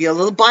going to give you a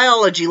little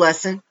biology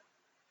lesson,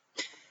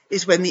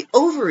 is when the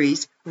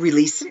ovaries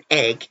release an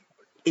egg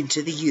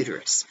into the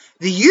uterus.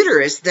 The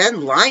uterus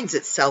then lines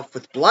itself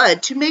with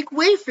blood to make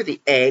way for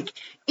the egg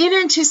in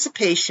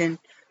anticipation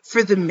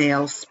for the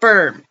male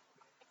sperm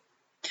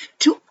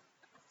to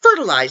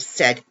fertilize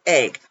said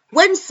egg.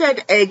 When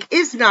said egg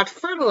is not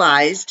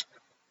fertilized,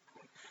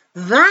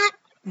 that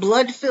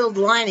blood-filled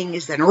lining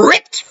is then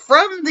ripped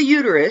from the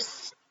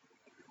uterus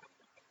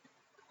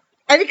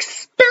and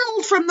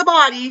expelled from the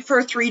body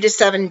for 3 to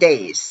 7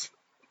 days.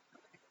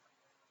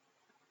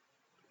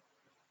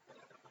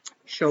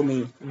 Show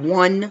me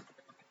one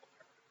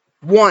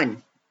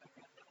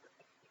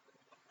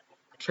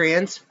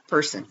trans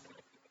person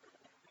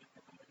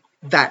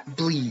that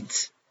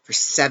bleeds for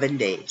 7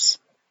 days.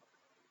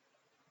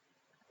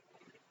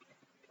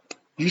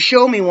 You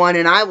show me one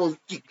and I will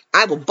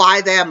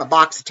buy them a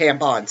box of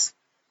tampons.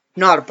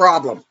 Not a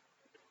problem.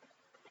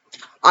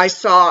 I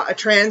saw a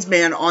trans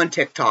man on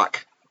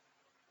TikTok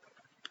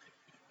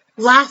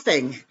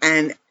laughing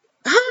and,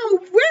 oh,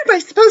 where am I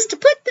supposed to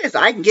put this?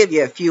 I can give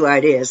you a few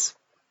ideas.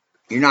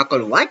 You're not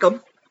going to like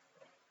them.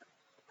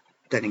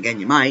 Then again,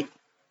 you might.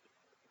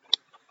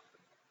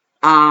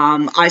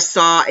 I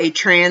saw a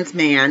trans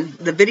man.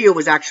 The video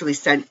was actually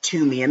sent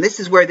to me, and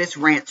this is where this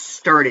rant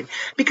started.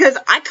 Because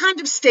I kind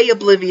of stay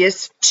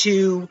oblivious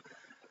to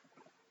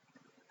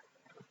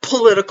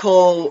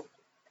political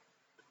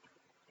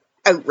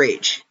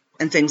outrage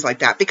and things like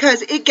that,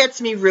 because it gets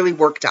me really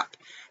worked up.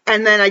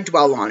 And then I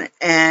dwell on it.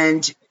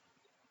 And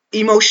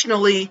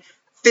emotionally,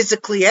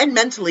 physically, and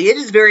mentally, it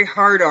is very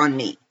hard on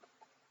me.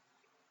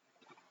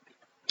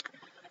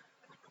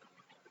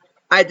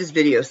 I had this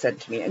video sent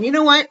to me, and you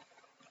know what?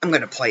 I'm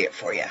going to play it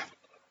for you.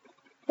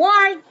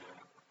 Why?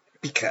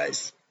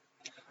 Because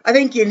I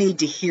think you need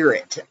to hear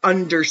it to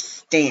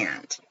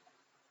understand.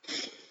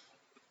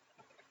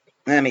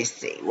 Let me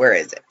see. Where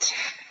is it?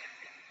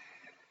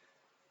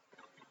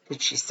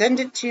 Did she send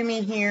it to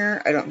me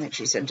here? I don't think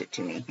she sent it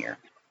to me here.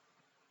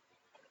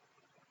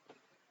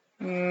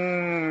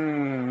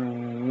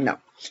 No.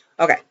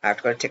 Okay, I have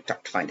to go to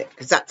TikTok to find it,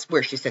 because that's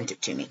where she sent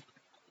it to me.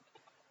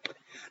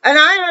 And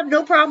I have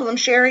no problem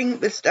sharing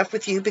this stuff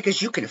with you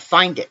because you can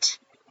find it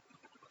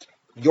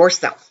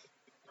yourself.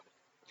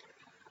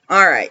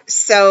 All right,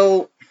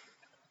 so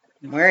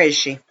where is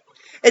she?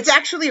 It's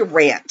actually a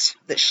rant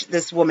that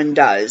this woman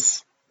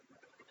does.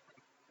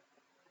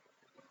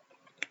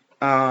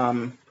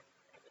 Okay,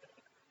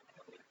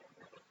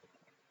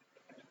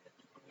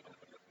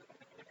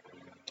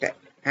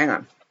 hang on.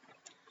 I'm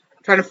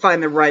trying to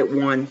find the right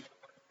one.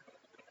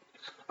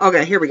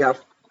 Okay, here we go.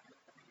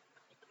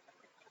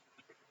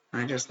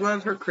 I just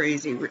love her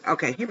crazy.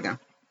 Okay, here we go.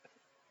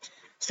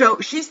 So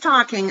she's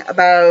talking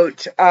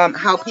about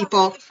how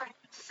people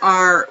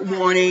are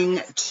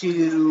wanting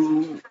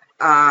to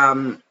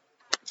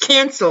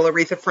cancel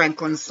Aretha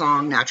Franklin's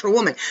song Natural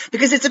Woman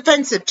because it's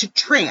offensive to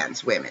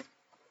trans women.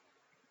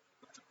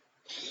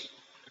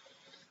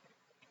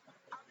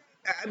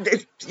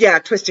 Yeah,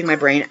 twisting my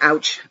brain.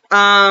 Ouch.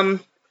 But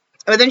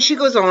then she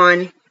goes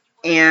on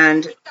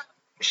and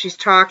she's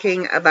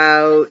talking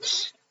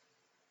about...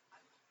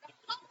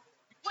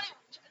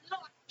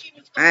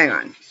 Hang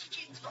on.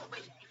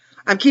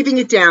 I'm keeping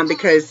it down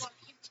because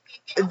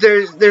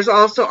there's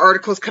also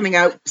articles coming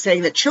out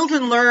saying that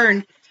children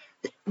learn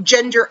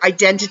gender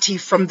identity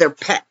from their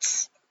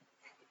pets.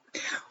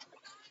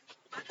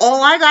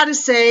 All I gotta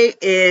say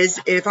is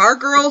if our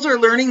girls are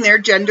learning their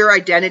gender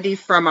identity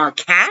from our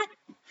cat,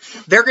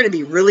 they're going to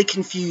be really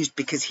confused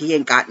because he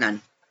ain't got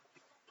none.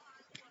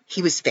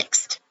 He was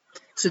fixed.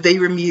 So they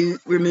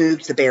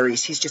removed the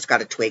berries. He's just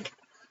got a twig.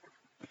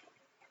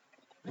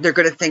 They're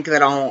going to think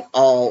that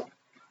all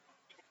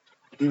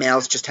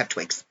males just have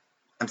twigs.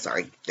 I'm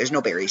sorry. There's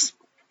no berries.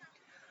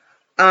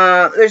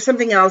 There's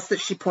something else that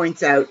she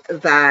points out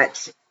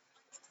about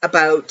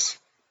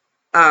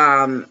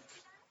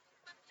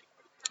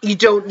you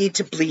don't need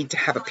to bleed to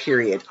have a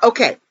period.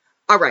 Okay.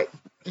 All right.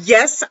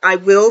 Yes, I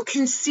will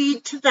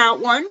concede to that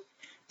one.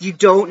 You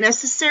don't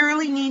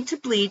necessarily need to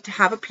bleed to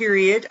have a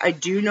period. I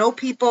do know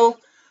people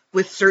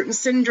with certain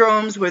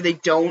syndromes where they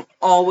don't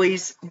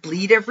always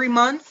bleed every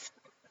month.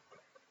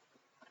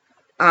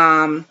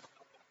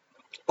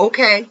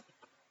 Okay.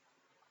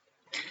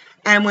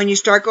 And when you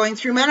start going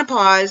through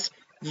menopause,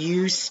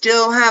 you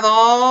still have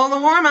all the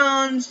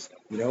hormones.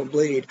 You don't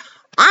bleed.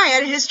 I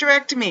had a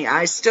hysterectomy.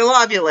 I still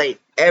ovulate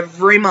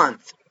every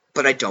month,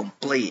 but I don't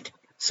bleed.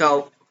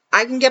 So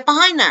I can get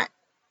behind that.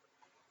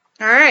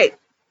 All right.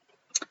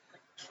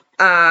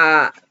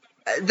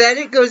 Then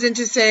it goes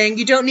into saying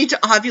you don't need to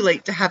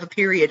ovulate to have a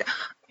period.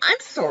 I'm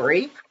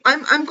sorry.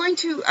 I'm going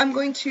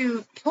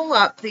to pull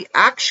up the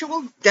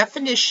actual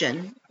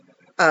definition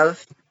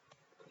of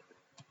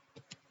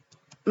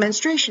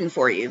menstruation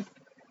for you.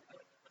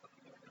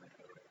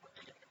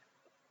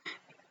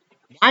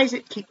 Why does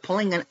it keep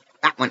pulling that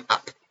one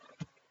up?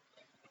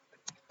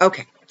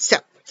 Okay, so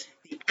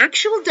the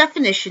actual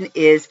definition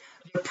is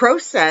the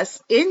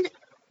process in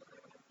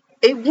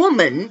a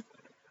woman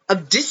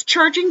of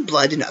discharging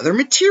blood and other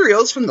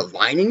materials from the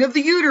lining of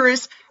the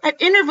uterus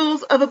at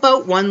intervals of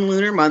about 1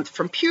 lunar month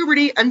from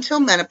puberty until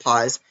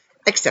menopause,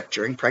 except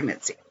during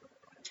pregnancy.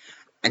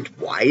 And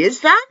why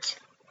is that?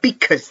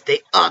 Because they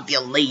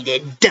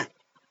ovulated.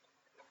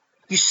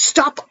 You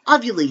stop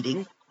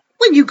ovulating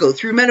when you go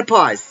through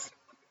menopause.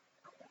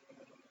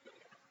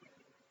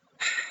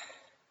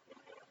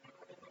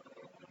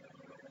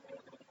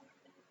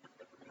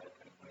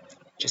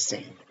 Just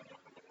saying.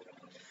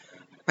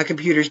 My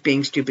computer's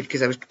being stupid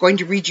because I was going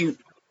to read you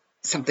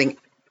something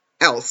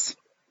else.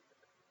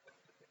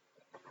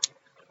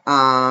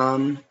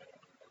 Yeah,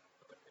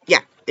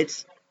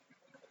 it's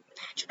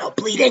vaginal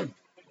bleeding.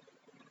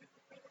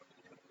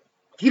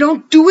 If you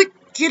don't do it,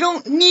 you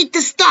don't need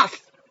the stuff.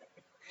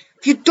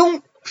 If you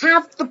don't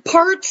have the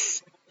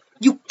parts,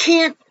 you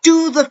can't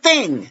do the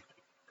thing.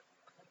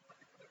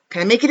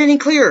 Can I make it any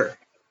clearer?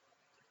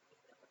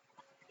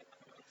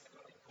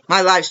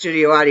 My live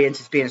studio audience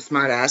is being a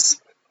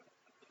smartass.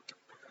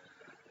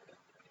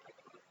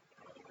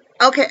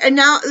 Okay, and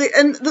now,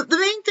 the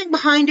main thing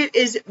behind it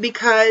is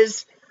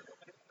because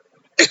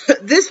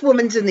this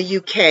woman's in the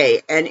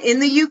UK, and in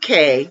the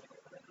UK,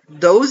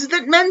 those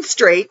that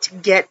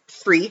menstruate get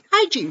free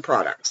hygiene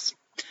products.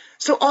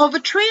 So all the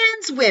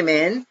trans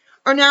women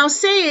are now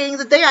saying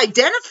that they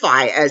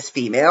identify as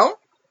female,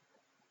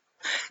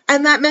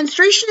 and that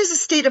menstruation is a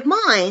state of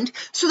mind,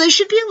 so they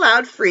should be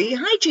allowed free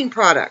hygiene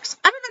products.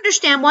 I don't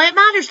understand why it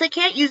matters. They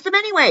can't use them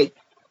anyway.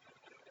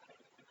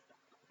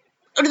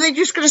 Or are they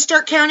just going to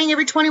start counting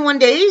every 21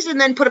 days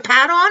and then put a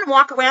pad on and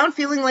walk around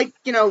feeling like,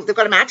 they've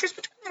got a mattress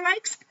between their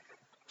legs?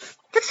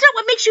 That's not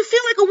what makes you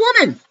feel like a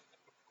woman.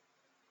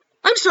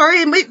 I'm sorry,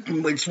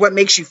 it's what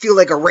makes you feel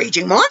like a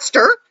raging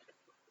monster.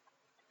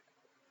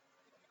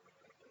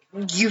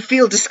 You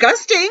feel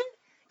disgusting.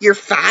 You're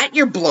fat,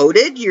 you're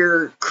bloated,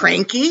 you're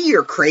cranky,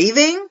 you're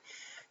craving,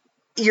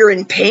 you're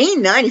in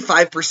pain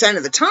 95%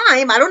 of the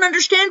time. I don't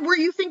understand where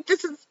you think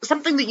this is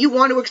something that you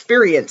want to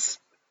experience.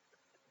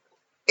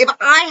 If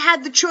I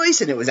had the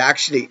choice and it was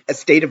actually a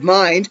state of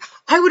mind,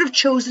 I would have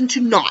chosen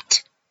to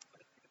not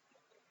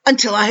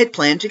until I had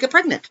planned to get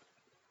pregnant.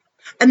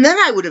 And then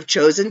I would have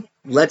chosen,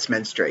 let's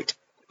menstruate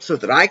so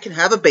that I can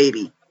have a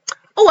baby.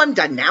 Oh, I'm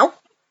done now.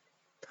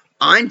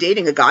 I'm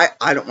dating a guy.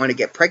 I don't want to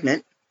get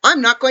pregnant.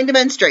 I'm not going to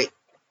menstruate.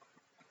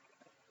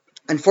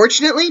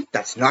 Unfortunately,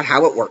 that's not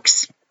how it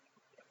works.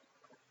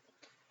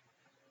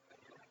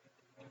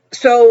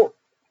 So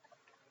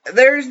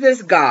there's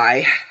this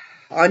guy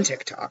on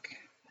TikTok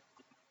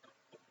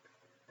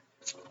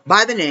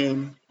by the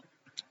name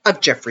of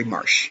Jeffrey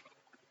Marsh.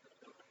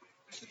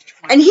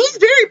 And he's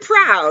very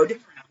proud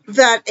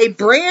that a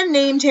brand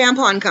name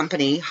tampon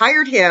company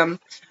hired him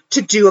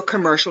to do a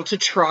commercial to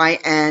try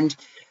and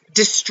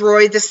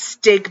destroy the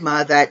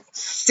stigma that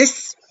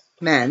cis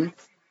men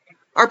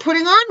are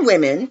putting on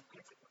women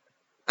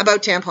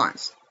about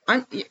tampons.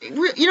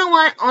 You know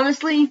what?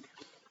 Honestly,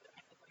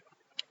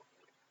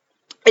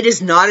 it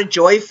is not a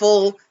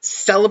joyful,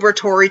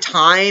 celebratory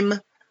time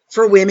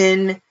for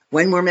women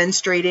when we're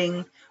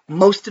menstruating.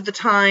 Most of the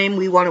time,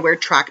 we want to wear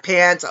track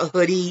pants, a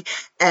hoodie,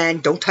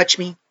 and don't touch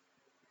me.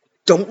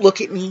 Don't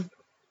look at me.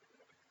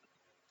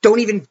 Don't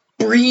even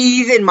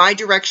breathe in my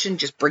direction.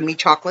 Just bring me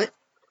chocolate.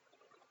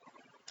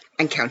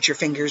 And count your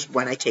fingers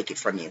when I take it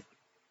from you.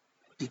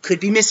 You could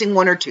be missing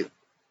one or two.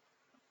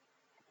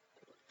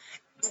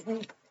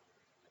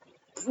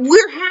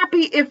 We're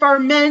happy if our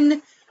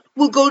men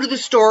will go to the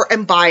store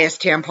and buy us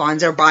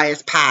tampons or buy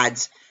us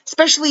pads,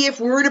 especially if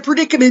we're in a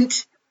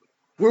predicament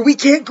where we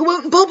can't go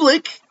out in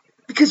public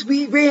because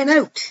we ran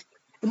out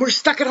and we're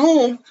stuck at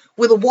home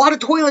with a wad of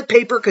toilet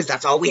paper because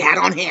that's all we had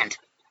on hand.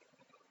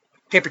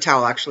 Paper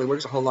towel actually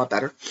works a whole lot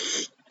better.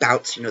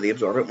 Bouts, the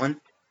absorbent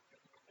one.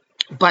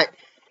 But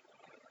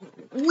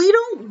we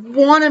don't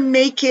want to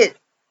make it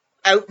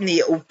out in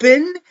the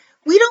open.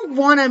 We don't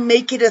want to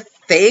make it a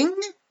thing.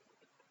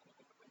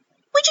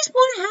 We just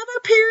want to have our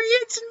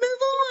periods and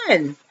move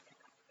on.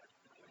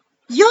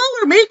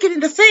 Y'all are making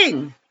it a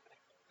thing.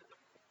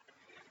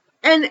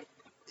 And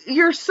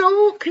you're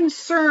so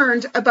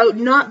concerned about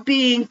not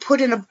being put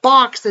in a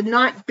box and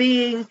not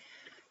being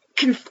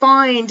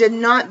confined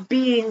and not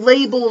being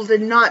labeled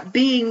and not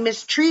being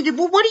mistreated.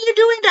 Well, what are you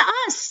doing to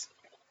us?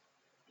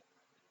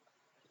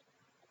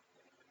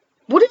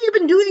 What have you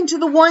been doing to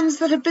the ones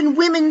that have been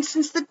women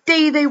since the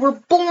day they were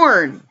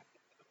born?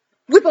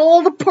 With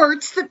all the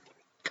parts that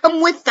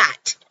come with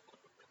that.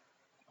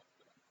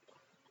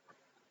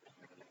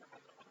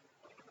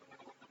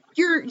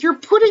 You're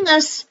putting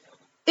us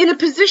in a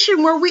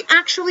position where we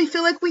actually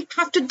feel like we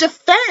have to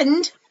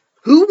defend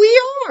who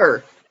we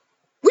are.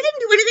 We didn't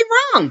do anything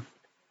wrong.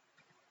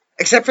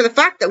 Except for the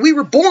fact that we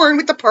were born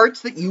with the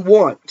parts that you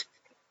want.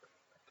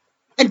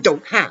 And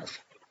don't have.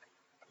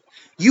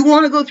 You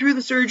want to go through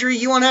the surgery,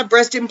 you want to have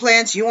breast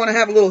implants, you want to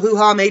have a little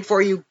hoo-ha made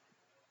for you,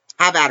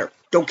 have at her.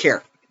 Don't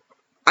care.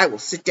 I will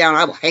sit down,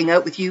 I will hang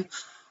out with you.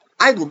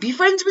 I will be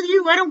friends with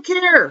you. I don't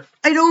care.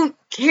 I don't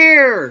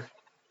care.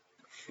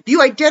 If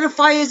you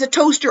identify as a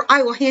toaster,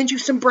 I will hand you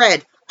some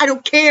bread. I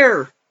don't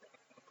care.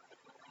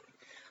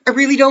 I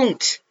really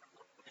don't.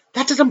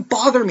 That doesn't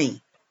bother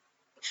me.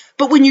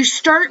 But when you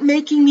start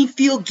making me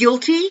feel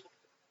guilty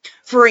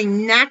for a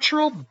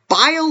natural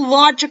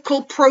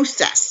biological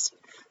process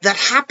that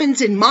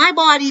happens in my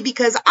body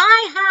because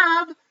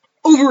I have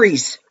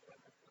ovaries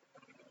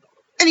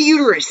and a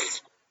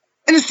uterus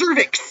and a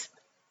cervix,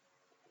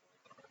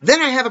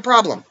 then I have a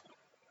problem.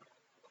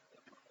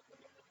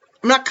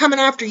 I'm not coming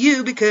after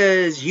you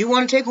because you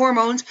want to take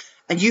hormones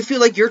and you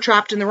feel like you're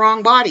trapped in the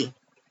wrong body.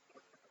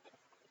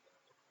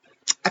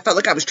 I felt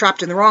like I was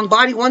trapped in the wrong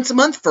body once a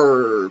month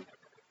for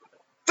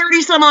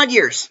 30 some odd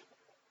years,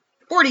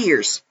 40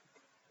 years,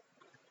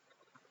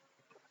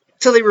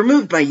 till they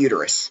removed my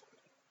uterus.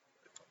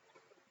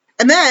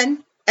 And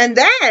then,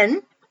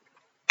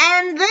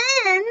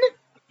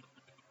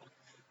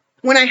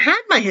 when I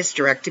had my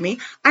hysterectomy,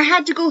 I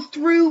had to go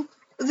through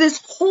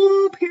this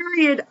whole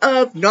period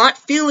of not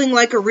feeling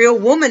like a real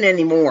woman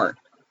anymore.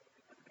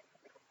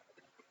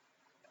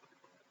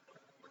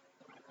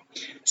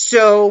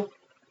 So,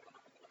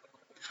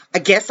 I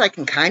guess I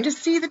can kind of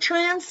see the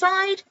trans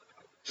side,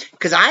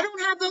 because I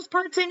don't have those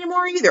parts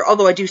anymore either,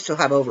 although I do still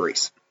have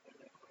ovaries.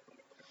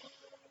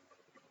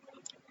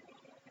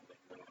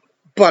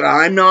 But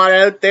I'm not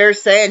out there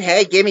saying,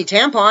 hey, give me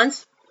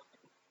tampons.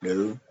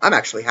 No, I'm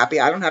actually happy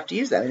I don't have to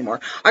use that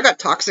anymore. I got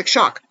toxic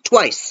shock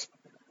twice.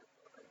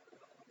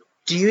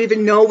 Do you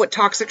even know what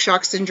toxic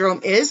shock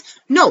syndrome is?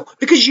 No,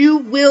 because you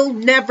will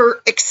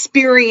never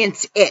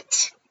experience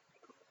it.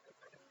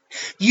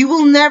 You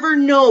will never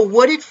know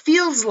what it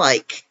feels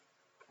like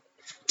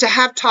to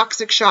have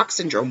toxic shock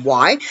syndrome.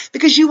 Why?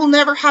 Because you will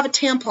never have a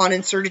tampon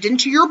inserted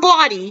into your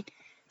body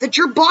that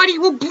your body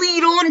will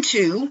bleed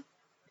onto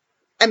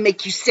and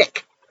make you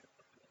sick.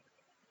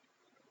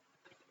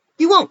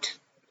 You won't.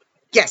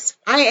 Yes,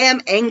 I am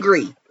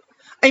angry.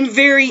 I'm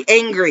very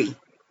angry.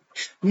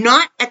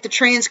 Not at the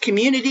trans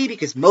community,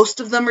 because most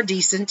of them are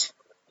decent,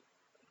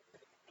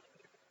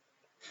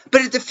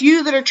 but at the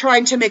few that are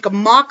trying to make a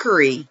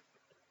mockery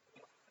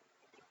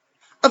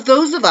of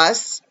those of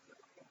us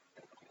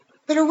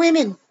that are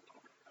women.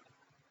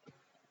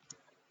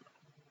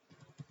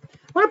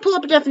 I want to pull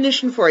up a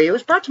definition for you. It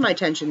was brought to my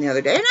attention the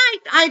other day, and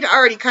I'd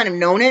already kind of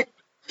known it.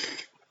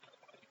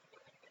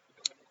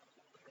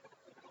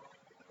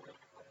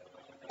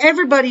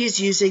 Everybody is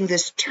using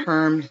this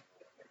term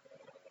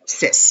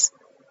cis.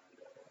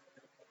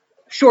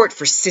 short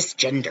for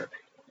cisgender.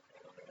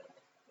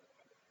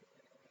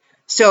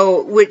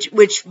 So,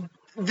 which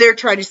they're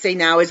trying to say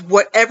now is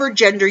whatever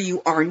gender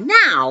you are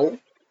now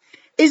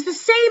is the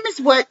same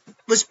as what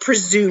was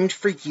presumed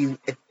for you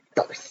at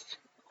birth.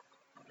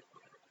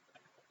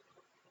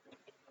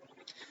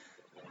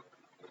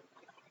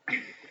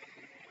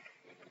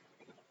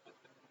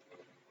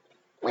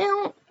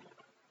 Well,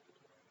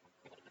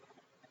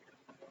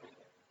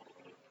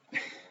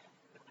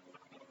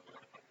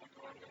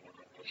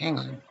 hang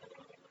on.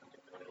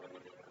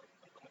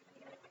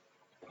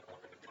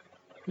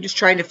 I'm just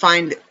trying to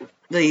find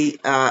the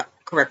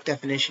correct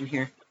definition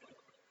here.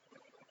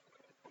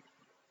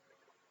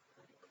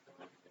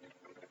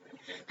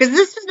 Because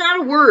this is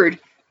not a word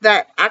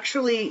that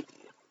actually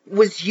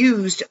was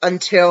used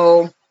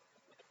until,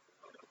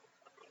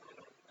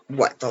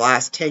 what, the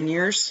last 10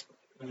 years?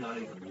 Not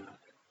even that.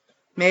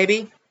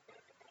 Maybe?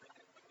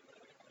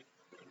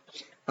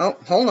 Oh,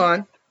 hold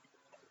on.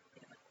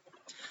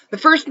 The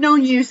first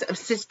known use of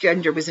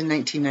cisgender was in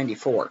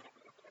 1994,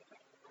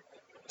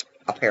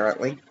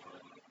 apparently.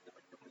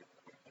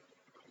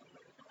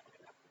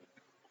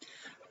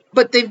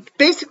 But they've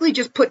basically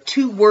just put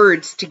two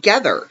words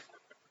together.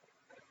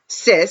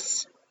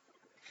 Cis,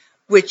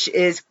 which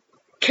is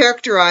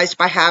characterized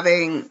by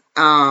having,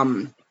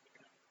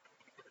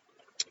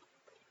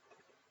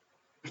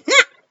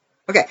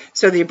 okay,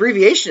 so the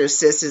abbreviation of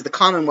cis is the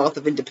Commonwealth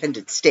of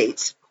Independent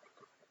States.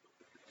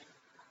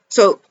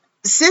 So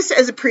cis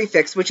as a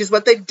prefix, which is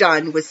what they've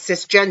done with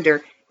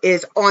cisgender,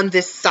 is on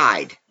this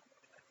side,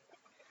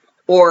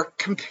 or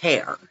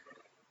compare.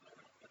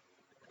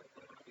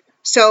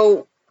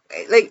 So,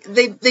 like,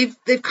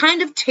 they've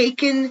kind of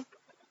taken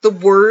the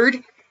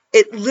word,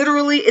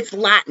 it's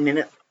Latin, and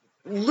it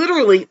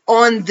literally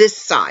on this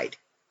side.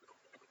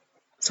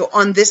 So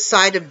on this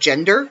side of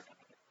gender,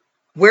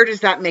 where does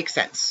that make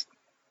sense?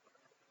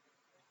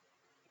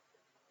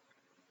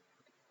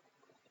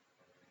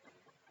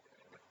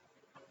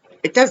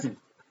 It doesn't.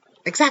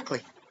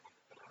 Exactly.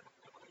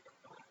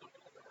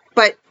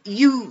 But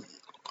the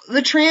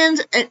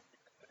trans,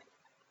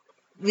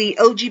 the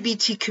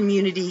LGBT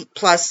community,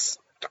 plus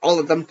all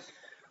of them,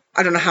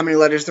 I don't know how many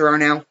letters there are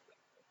now,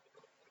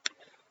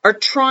 are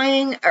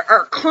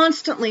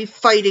constantly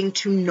fighting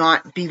to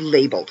not be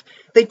labeled.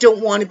 They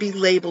don't want to be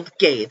labeled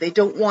gay. They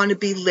don't want to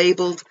be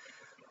labeled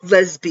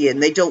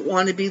lesbian. They don't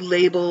want to be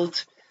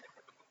labeled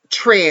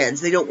trans.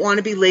 They don't want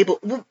to be labeled.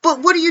 But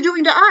what are you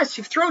doing to us?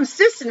 You've thrown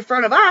cis in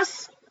front of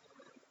us.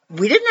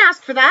 We didn't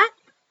ask for that.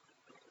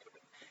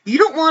 You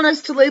don't want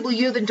us to label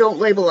you, then don't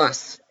label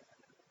us.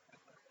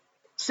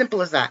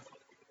 Simple as that.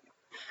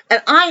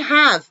 And I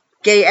have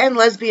gay and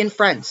lesbian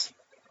friends.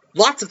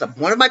 Lots of them.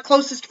 One of my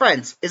closest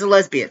friends is a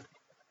lesbian.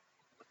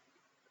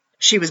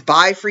 She was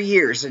bi for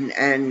years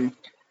and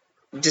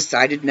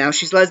decided now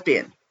she's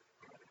lesbian.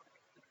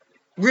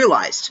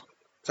 Realized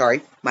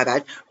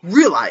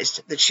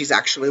that she's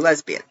actually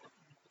lesbian.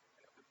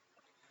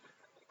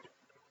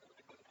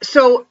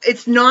 So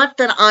it's not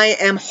that I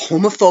am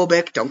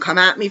homophobic. Don't come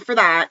at me for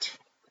that.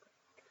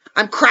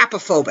 I'm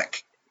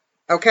crapophobic.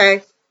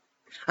 Okay?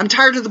 I'm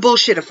tired of the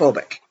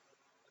bullshitophobic.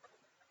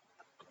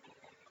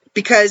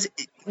 Because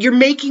you're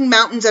making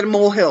mountains out of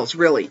molehills,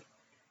 really.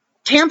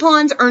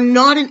 Tampons are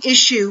not an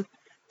issue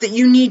that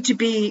you need to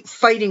be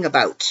fighting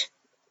about.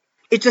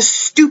 It's a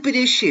stupid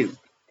issue.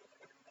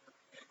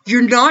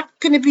 You're not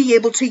going to be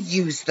able to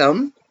use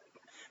them,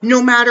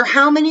 no matter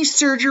how many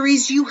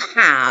surgeries you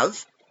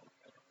have.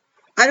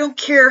 I don't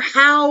care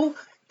how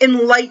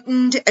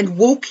enlightened and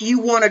woke you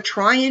want to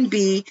try and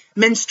be.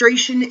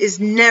 Menstruation is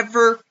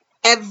never,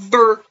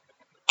 ever,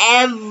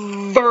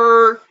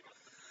 ever,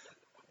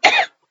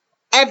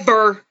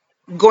 ever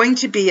going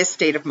to be a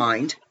state of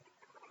mind.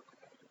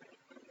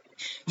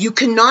 You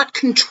cannot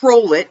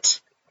control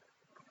it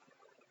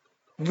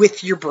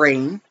with your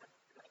brain.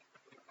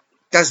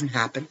 Doesn't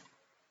happen.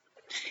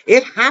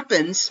 It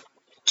happens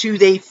to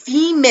the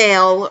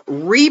female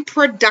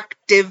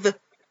reproductive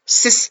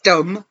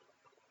system,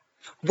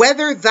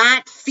 whether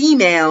that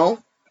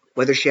female,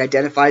 whether she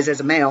identifies as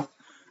a male,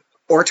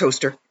 or a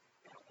toaster,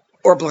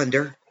 or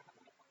blender,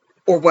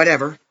 or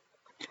whatever.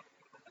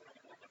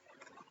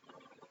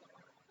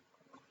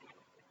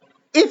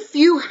 If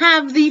you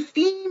have the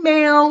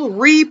female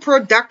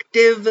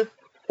reproductive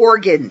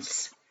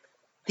organs,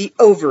 the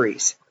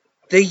ovaries,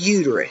 the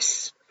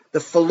uterus, the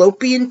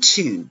fallopian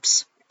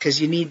tubes,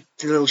 because you need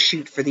the little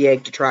chute for the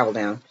egg to travel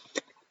down,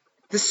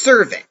 the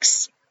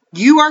cervix,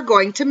 you are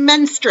going to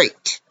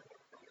menstruate.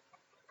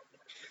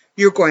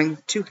 You're going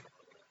to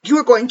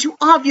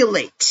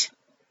ovulate.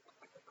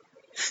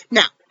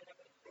 Now,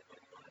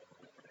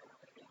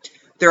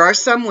 there are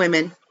some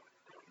women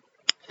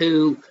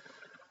who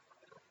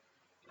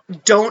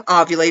don't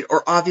ovulate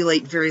or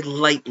ovulate very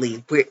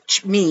lightly,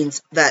 which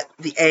means that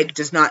the egg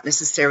does not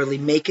necessarily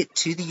make it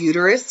to the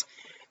uterus.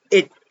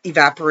 It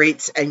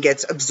evaporates and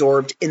gets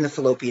absorbed in the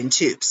fallopian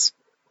tubes.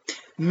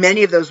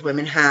 Many of those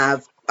women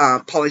have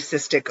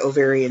polycystic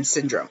ovarian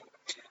syndrome,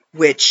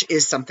 which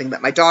is something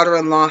that my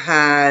daughter-in-law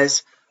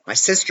has, my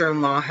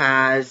sister-in-law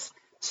has.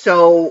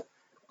 So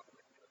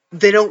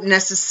they don't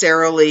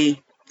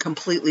necessarily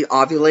completely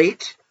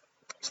ovulate.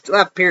 Still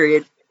have a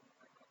period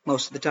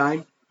most of the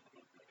time.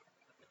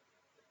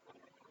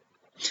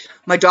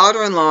 My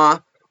daughter-in-law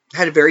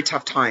had a very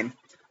tough time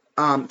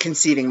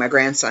conceiving my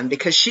grandson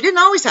because she didn't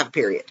always have a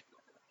period.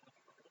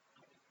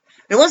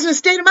 It wasn't a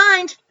state of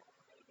mind.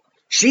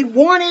 She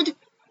wanted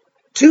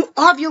to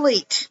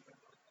ovulate.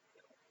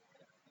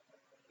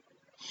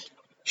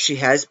 She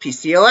has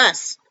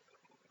PCOS.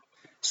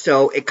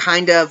 So it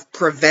kind of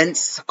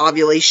prevents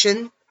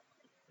ovulation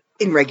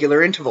in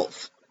regular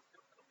intervals.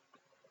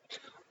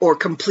 Or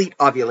complete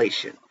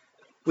ovulation,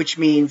 which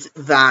means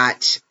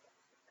that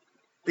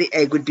the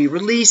egg would be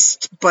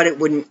released, but it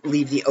wouldn't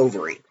leave the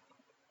ovary.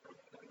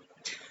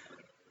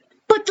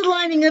 But the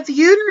lining of the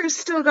uterus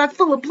still got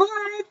full of blood.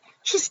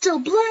 She still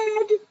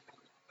bled.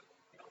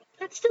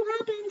 That still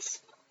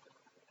happens.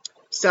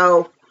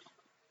 So,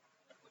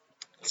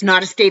 it's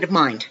not a state of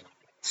mind.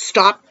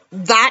 Stop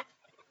that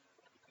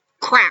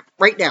crap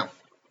right now.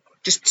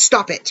 Just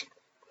stop it.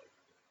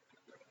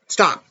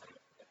 Stop.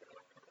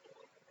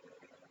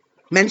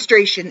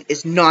 Menstruation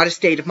is not a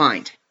state of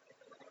mind.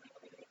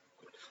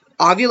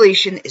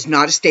 Ovulation is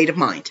not a state of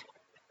mind.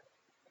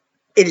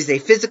 It is a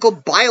physical,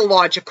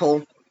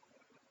 biological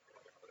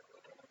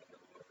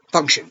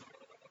function.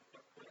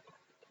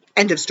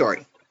 End of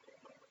story.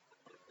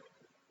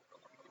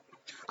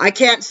 I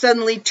can't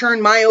suddenly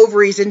turn my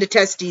ovaries into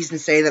testes and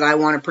say that I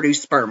want to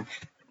produce sperm.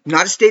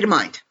 Not a state of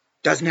mind.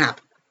 Doesn't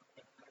happen.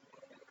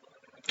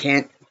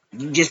 You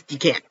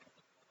can't.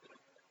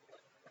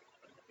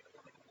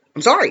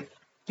 I'm sorry.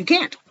 You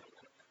can't.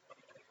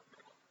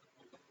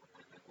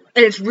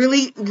 And it's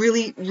really,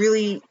 really,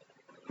 really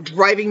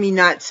driving me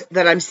nuts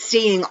that I'm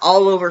seeing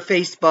all over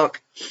Facebook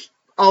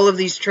all of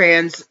these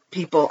trans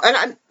people.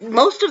 And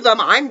most of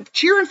them, I'm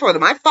cheering for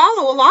them. I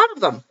follow a lot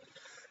of them.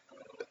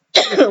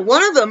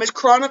 One of them is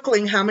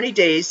chronicling how many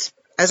days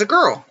as a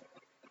girl.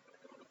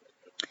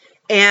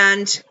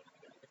 And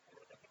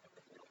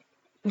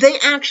they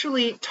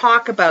actually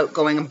talk about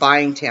going and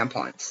buying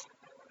tampons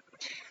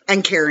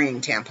and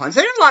carrying tampons.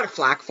 There's a lot of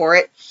flack for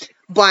it,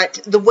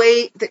 but the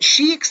way that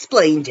she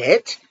explained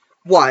it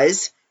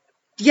was,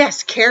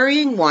 yes,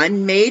 carrying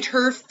one made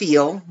her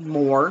feel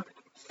more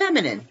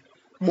feminine,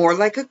 more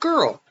like a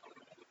girl,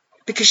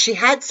 because she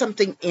had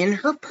something in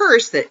her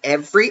purse that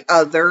every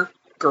other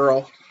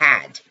girl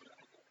had.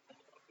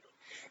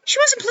 She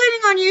wasn't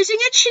planning on using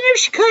it. She knew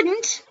she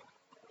couldn't.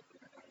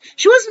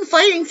 She wasn't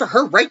fighting for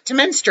her right to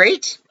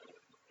menstruate.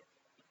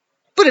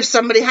 But if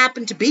somebody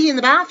happened to be in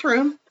the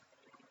bathroom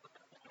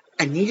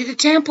and needed a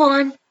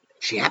tampon,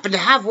 she happened to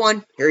have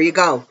one, here you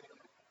go.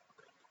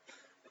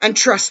 And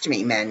trust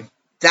me, men,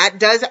 that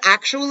does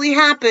actually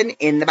happen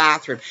in the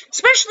bathroom,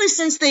 especially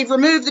since they've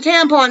removed the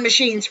tampon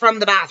machines from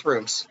the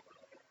bathrooms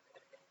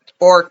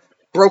or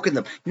broken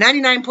them.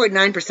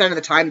 99.9% of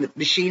the time, the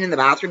machine in the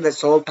bathroom that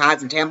sold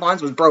pads and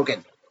tampons was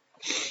broken.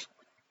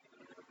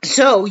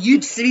 So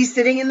you'd be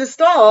sitting in the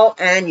stall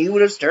and you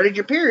would have started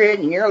your period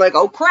and you're like,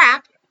 oh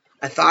crap,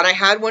 I thought I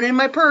had one in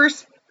my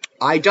purse.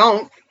 I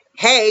don't.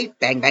 Hey,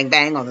 bang, bang,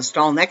 bang on the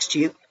stall next to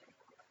you. Do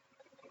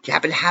you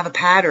happen to have a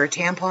pad or a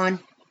tampon?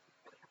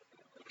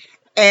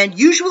 And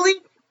usually,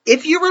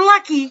 if you were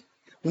lucky,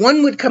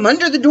 one would come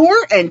under the door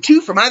and two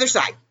from either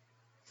side.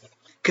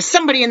 Because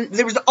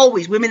there was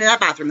always women in that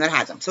bathroom that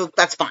has them, so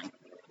that's fine.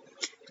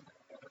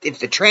 If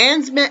the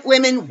trans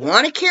women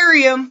want to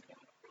carry them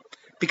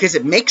because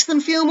it makes them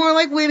feel more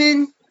like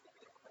women,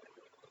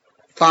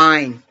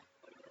 fine.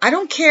 I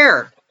don't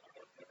care.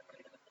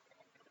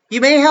 You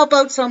may help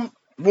out some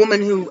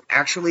woman who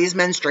actually is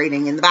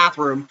menstruating in the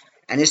bathroom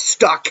and is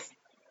stuck,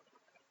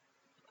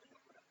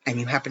 and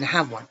you happen to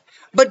have one.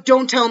 But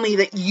don't tell me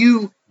that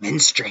you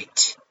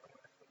menstruate.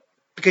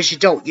 Because you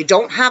don't. You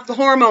don't have the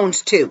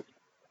hormones too.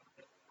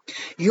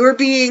 You're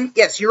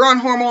on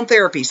hormone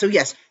therapy. So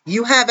yes,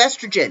 you have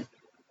estrogen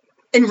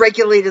in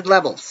regulated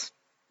levels.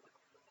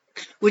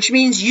 Which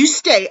means you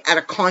stay at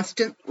a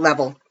constant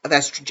level of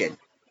estrogen.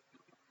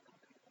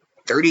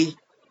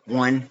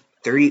 31,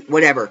 30,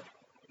 whatever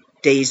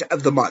days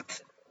of the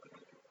month.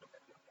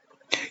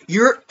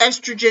 Your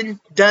estrogen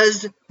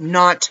does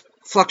not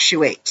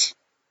fluctuate.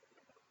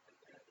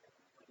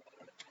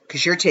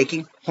 Because you're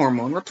taking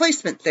hormone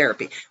replacement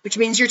therapy, which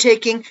means you're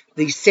taking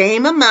the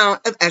same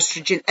amount of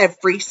estrogen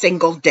every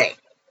single day.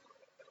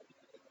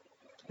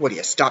 What do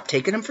you stop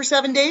taking them for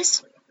 7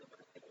 days?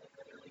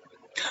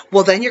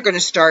 Well, then you're going to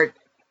start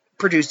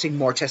producing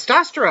more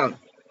testosterone.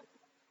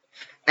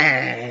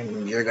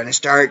 And you're going to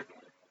start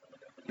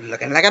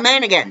looking like a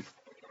man again.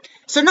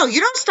 So no,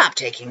 you don't stop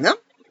taking them.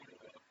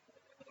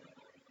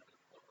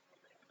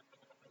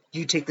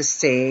 You take the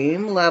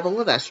same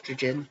level of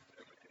estrogen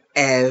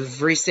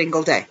every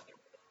single day.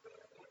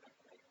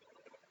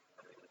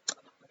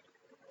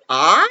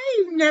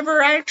 I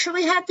never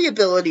actually had the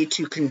ability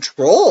to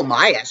control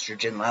my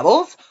estrogen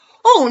levels.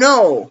 Oh,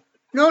 no.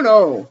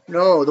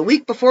 No. The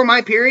week before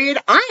my period,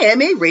 I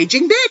am a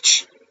raging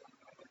bitch.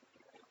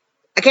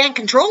 I can't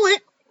control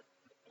it.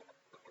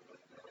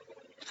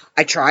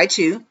 I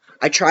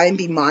try and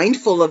be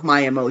mindful of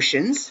my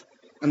emotions.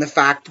 on the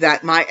fact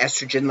that my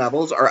estrogen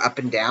levels are up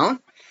and down.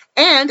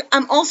 And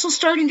I'm also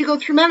starting to go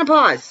through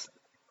menopause.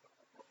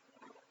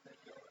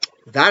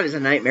 That is a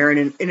nightmare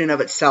in and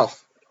of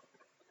itself.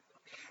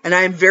 And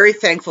I am very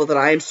thankful that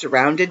I am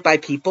surrounded by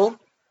people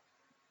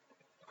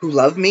who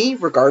love me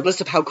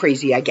regardless of how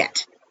crazy I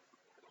get,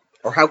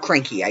 or how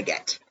cranky I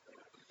get,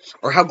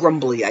 or how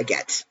grumbly I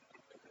get.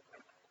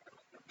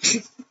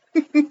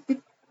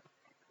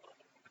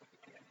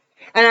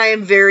 And I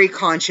am very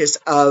conscious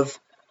of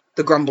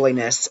the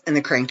grumbliness and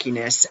the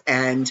crankiness.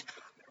 And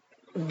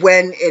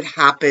when it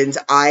happens,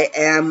 I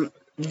am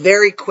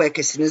very quick,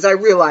 as soon as I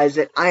realize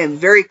it, I am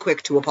very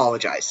quick to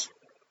apologize.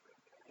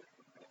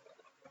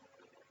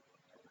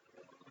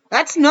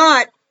 That's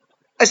not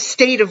a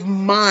state of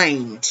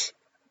mind.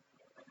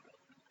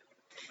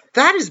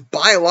 That is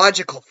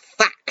biological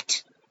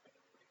fact.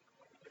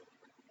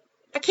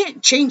 I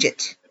can't change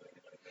it.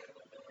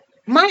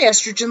 My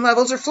estrogen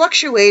levels are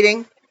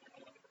fluctuating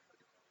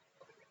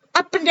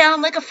up and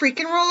down like a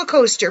freaking roller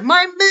coaster.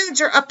 My moods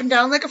are up and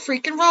down like a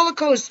freaking roller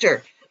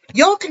coaster.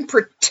 Y'all can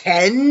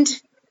pretend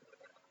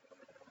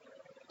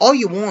all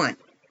you want.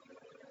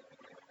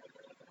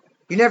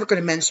 You're never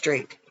going to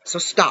menstruate. So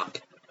stop.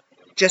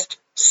 Just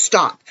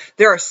stop.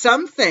 There are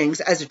some things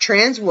as a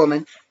trans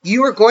woman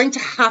you are going to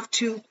have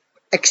to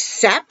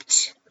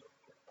accept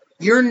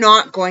you're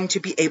not going to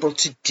be able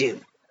to do.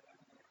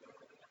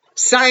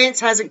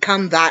 Science hasn't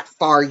come that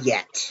far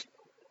yet.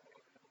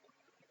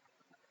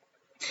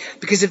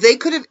 Because if they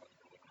could have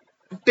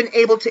been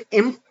able to,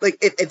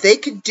 if they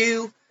could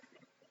do,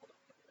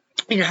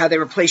 you know, how they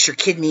replace your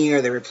kidney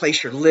or they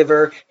replace your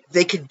liver,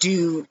 they could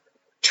do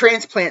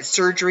transplant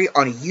surgery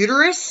on a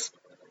uterus,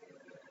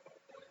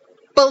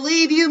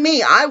 believe you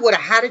me, I would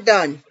have had it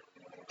done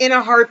in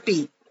a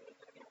heartbeat.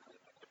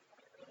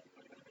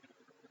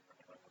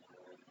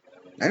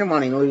 I didn't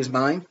want to lose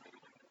mine.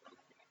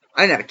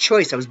 I didn't have a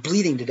choice. I was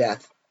bleeding to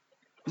death.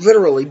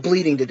 Literally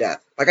bleeding to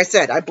death. Like I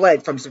said, I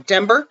bled from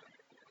September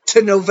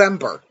to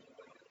November.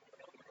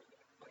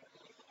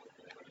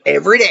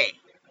 Every day.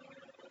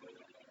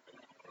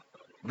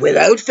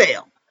 Without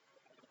fail.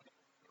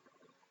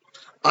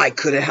 I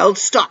could have held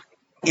stock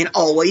in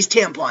Always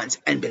tampons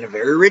and been a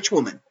very rich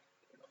woman.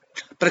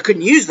 But I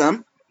couldn't use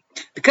them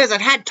because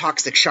I'd had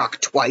toxic shock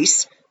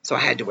twice, so I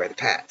had to wear the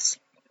pads.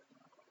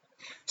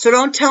 So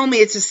don't tell me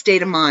it's a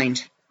state of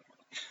mind.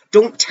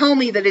 Don't tell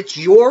me that it's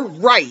your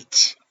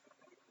right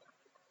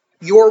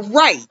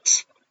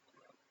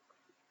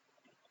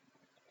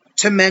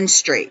to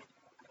menstruate.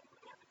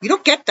 You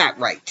don't get that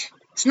right.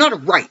 It's not a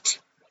right.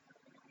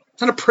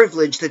 It's not a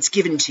privilege that's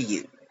given to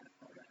you.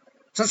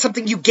 It's not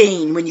something you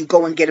gain when you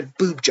go and get a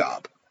boob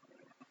job.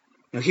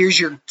 You know, here's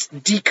your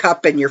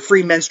D-cup and your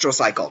free menstrual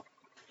cycle.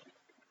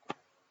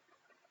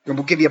 And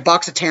we'll give you a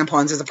box of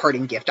tampons as a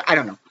parting gift. I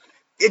don't know.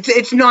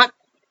 It's not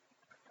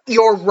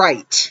your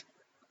right.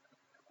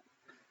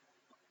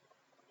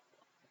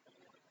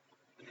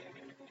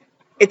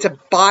 It's a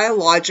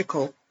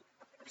biological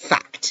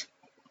fact.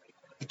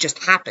 It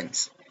just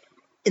happens.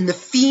 In the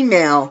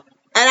female,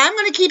 and I'm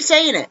going to keep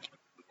saying it,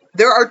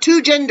 there are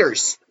two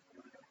genders.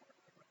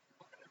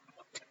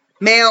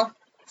 Male,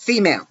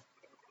 female.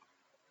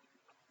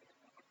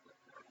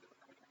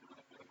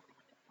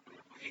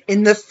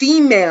 In the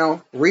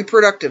female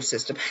reproductive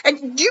system,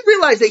 and do you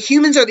realize that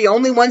humans are the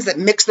only ones that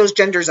mix those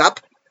genders up?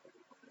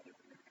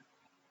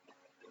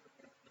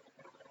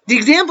 The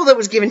example that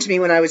was given to me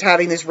when I was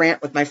having this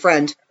rant with my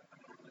friend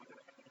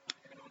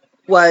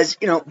was,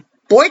 you know,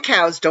 boy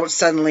cows don't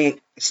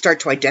suddenly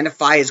start to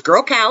identify as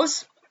girl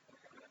cows.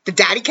 The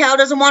daddy cow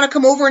doesn't want to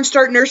come over and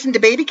start nursing the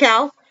baby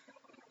cow.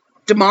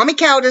 The mommy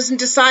cow doesn't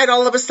decide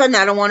all of a sudden,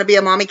 I don't want to be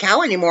a mommy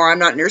cow anymore, I'm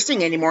not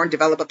nursing anymore, and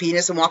develop a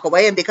penis and walk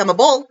away and become a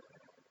bull.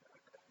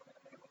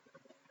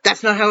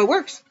 That's not how it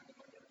works.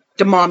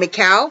 The mommy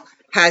cow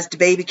has the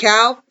baby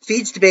cow,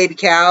 feeds the baby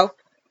cow,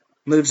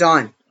 moves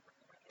on.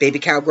 Baby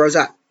cow grows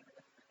up.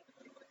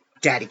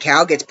 Daddy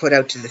cow gets put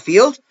out to the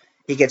field.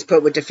 He gets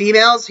put with the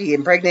females. He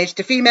impregnates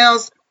the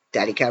females.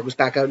 Daddy cow goes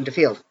back out into the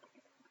field.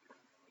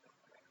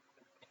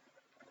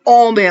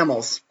 All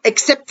mammals,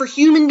 except for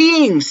human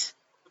beings,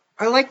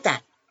 are like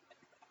that.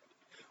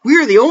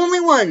 We are the only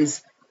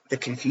ones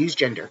that confuse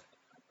gender,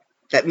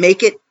 that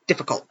make it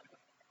difficult.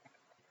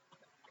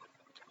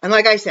 And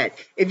like I said,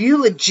 if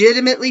you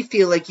legitimately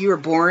feel like you were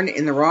born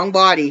in the wrong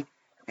body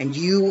and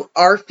you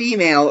are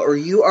female or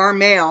you are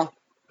male,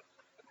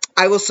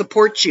 I will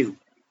support you.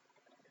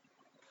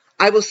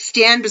 I will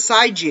stand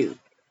beside you.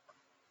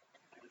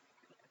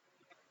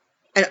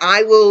 And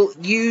I will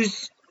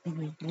use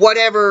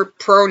whatever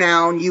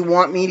pronoun you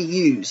want me to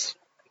use.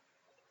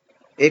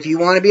 If you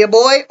want to be a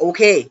boy,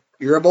 okay,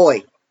 you're a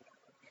boy.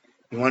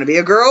 You want to be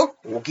a girl?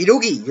 Okie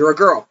dokie, you're a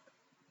girl.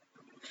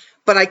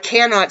 But I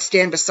cannot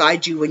stand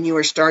beside you when you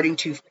are starting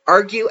to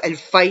argue and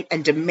fight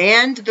and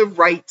demand the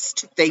rights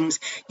to things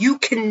you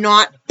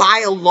cannot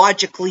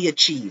biologically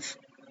achieve.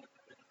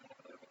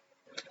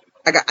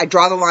 I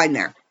draw the line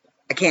there.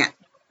 I can't.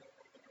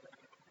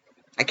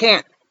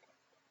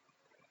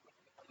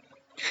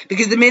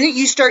 Because the minute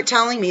you start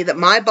telling me that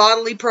my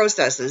bodily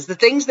processes, the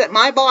things that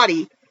my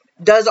body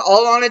does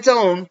all on its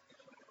own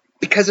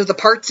because of the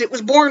parts it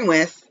was born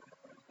with,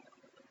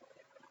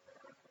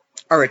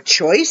 are a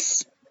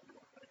choice,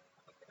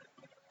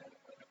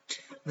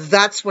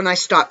 that's when I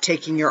stop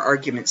taking your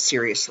arguments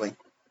seriously.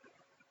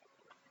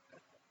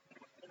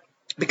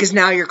 Because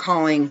now you're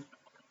calling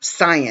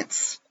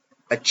science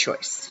a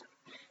choice.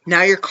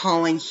 Now you're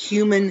calling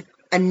human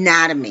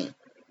anatomy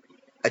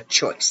a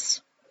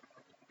choice.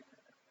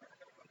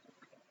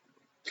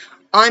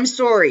 I'm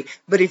sorry,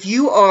 but if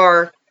you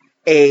are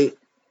a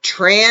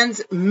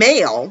trans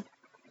male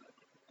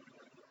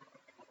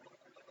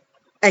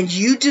and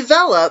you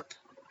develop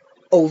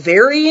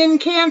ovarian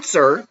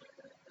cancer,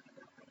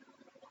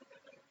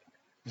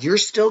 you're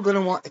still going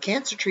to want the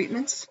cancer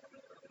treatments.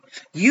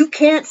 You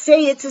can't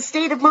say it's a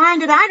state of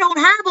mind that I don't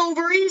have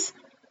ovaries.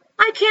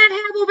 I can't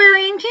have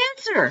ovarian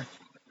cancer.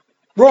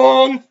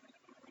 Wrong.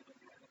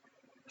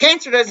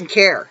 Cancer doesn't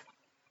care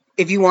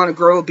if you want to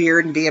grow a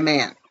beard and be a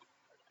man.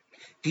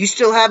 If you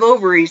still have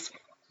ovaries,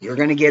 you're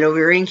going to get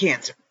ovarian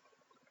cancer.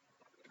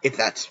 If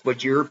that's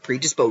what you're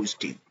predisposed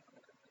to.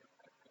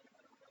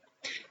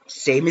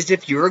 Same as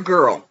if you're a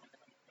girl.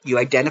 You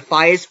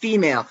identify as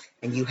female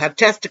and you have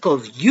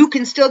testicles, you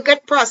can still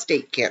get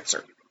prostate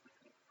cancer.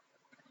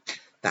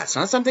 That's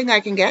not something I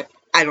can get.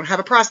 I don't have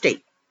a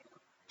prostate.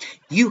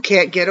 You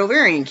can't get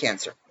ovarian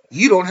cancer.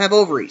 You don't have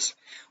ovaries.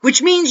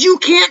 Which means you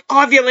can't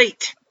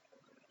ovulate.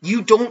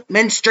 You don't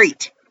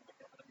menstruate.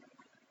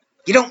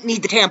 You don't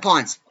need the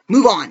tampons.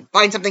 Move on.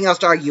 Find something else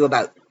to argue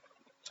about.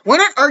 Why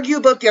not argue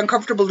about the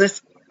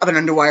uncomfortableness of an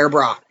underwire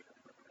bra?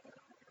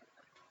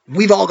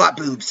 We've all got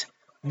boobs.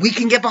 We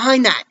can get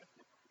behind that.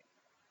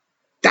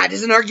 That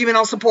is an argument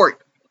I'll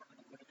support.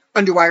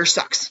 Underwire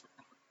sucks.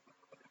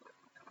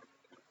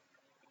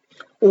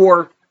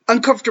 Or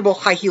uncomfortable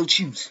high-heeled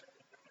shoes.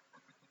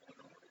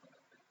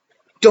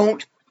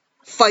 Don't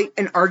fight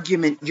an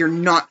argument you're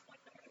not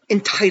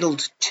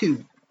entitled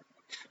to.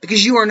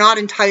 Because you are not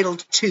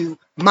entitled to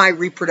my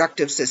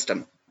reproductive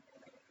system.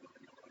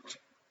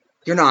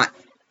 You're not.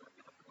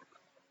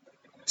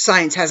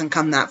 Science hasn't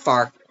come that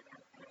far.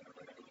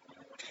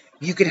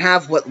 You can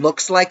have what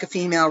looks like a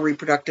female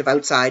reproductive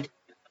outside.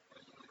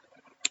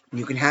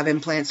 You can have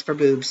implants for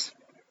boobs.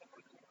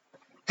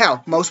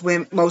 Hell,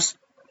 most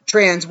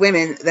trans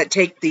women that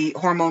take the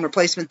hormone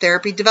replacement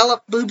therapy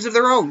develop boobs of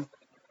their own.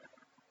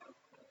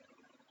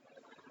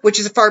 Which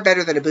is far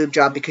better than a boob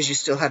job because you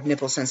still have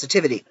nipple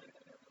sensitivity.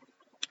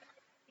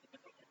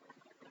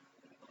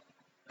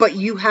 But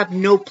you have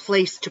no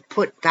place to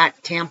put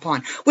that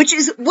tampon. Which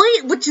is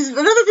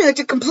another thing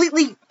that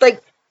completely,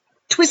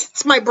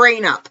 twists my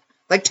brain up.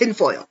 Like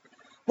tinfoil.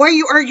 Why are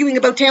you arguing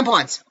about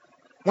tampons?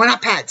 Why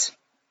not pads?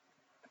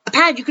 A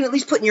pad you can at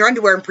least put in your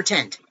underwear and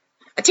pretend.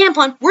 A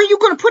tampon, where are you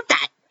going to put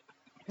that?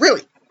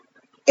 Really?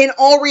 In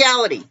all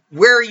reality,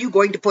 where are you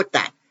going to put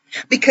that?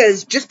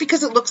 Because just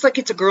because it looks like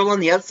it's a girl on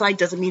the outside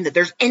doesn't mean that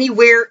there's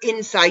anywhere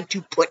inside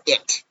to put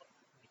it.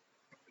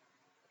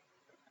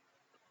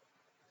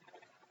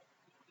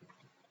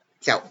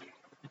 So,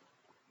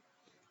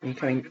 are you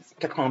trying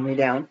to calm me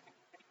down?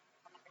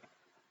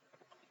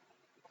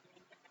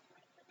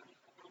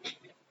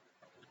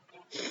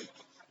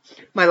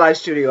 My live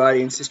studio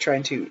audience is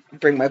trying to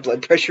bring my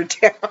blood pressure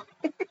down.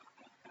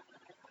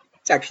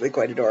 It's actually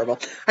quite adorable.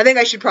 I think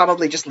I should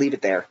probably just leave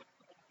it there.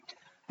 I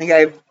think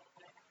I've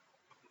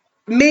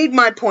made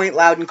my point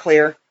loud and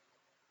clear.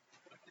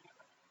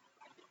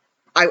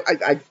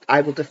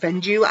 I will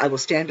defend you. I will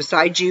stand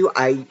beside you.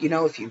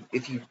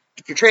 If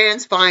you're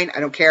trans, fine.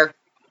 I don't care.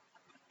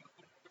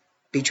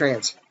 Be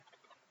trans.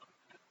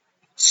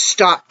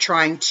 Stop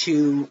trying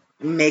to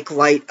make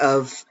light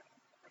of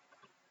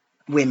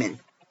women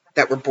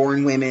that were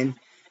born women,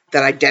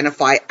 that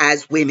identify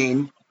as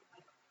women.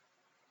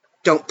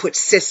 Don't put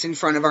cis in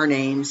front of our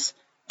names.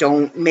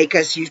 Don't make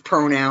us use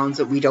pronouns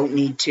that we don't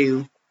need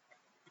to.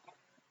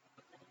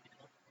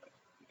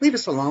 Leave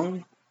us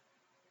alone.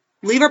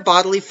 Leave our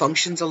bodily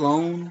functions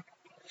alone.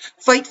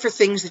 Fight for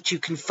things that you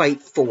can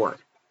fight for.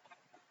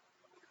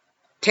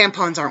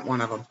 Tampons aren't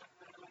one of them.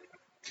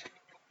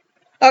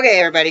 Okay,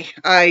 everybody.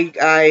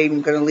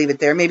 I'm going to leave it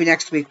there. Maybe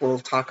next week we'll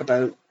talk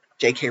about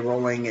J.K.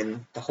 Rowling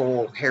and the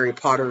whole Harry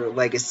Potter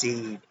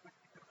legacy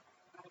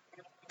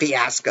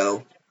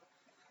fiasco.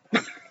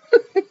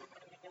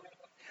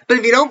 But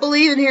if you don't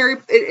believe in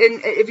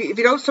if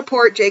you don't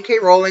support J.K.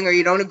 Rowling or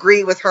you don't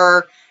agree with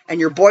her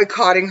and you're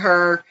boycotting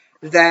her,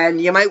 then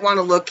you might want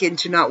to look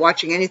into not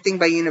watching anything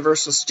by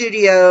Universal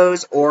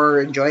Studios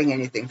or enjoying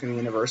anything from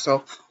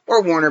Universal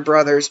or Warner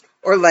Brothers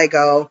or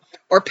Lego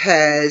or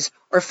Pez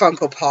or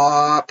Funko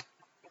Pop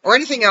or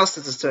anything else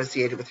that's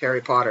associated with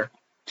Harry Potter.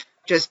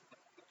 Just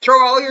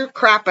throw all your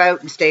crap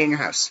out and stay in your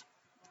house.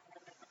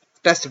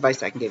 Best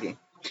advice I can give you.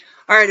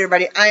 All right,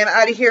 everybody. I am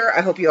out of here.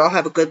 I hope you all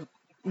have a good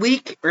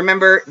week.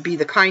 Remember, be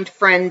the kind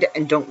friend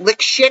and don't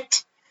lick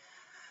shit.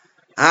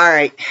 All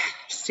right.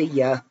 See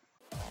ya.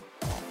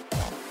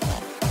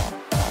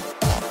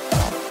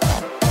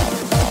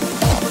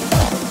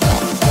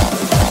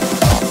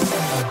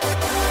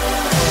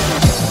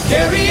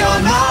 Carry on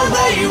on, my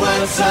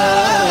wayward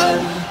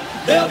son.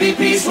 There'll be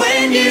peace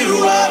when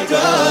you are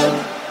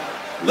done.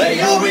 Lay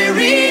your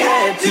weary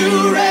head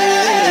to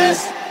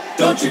rest.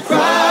 Don't you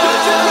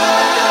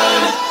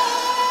cry.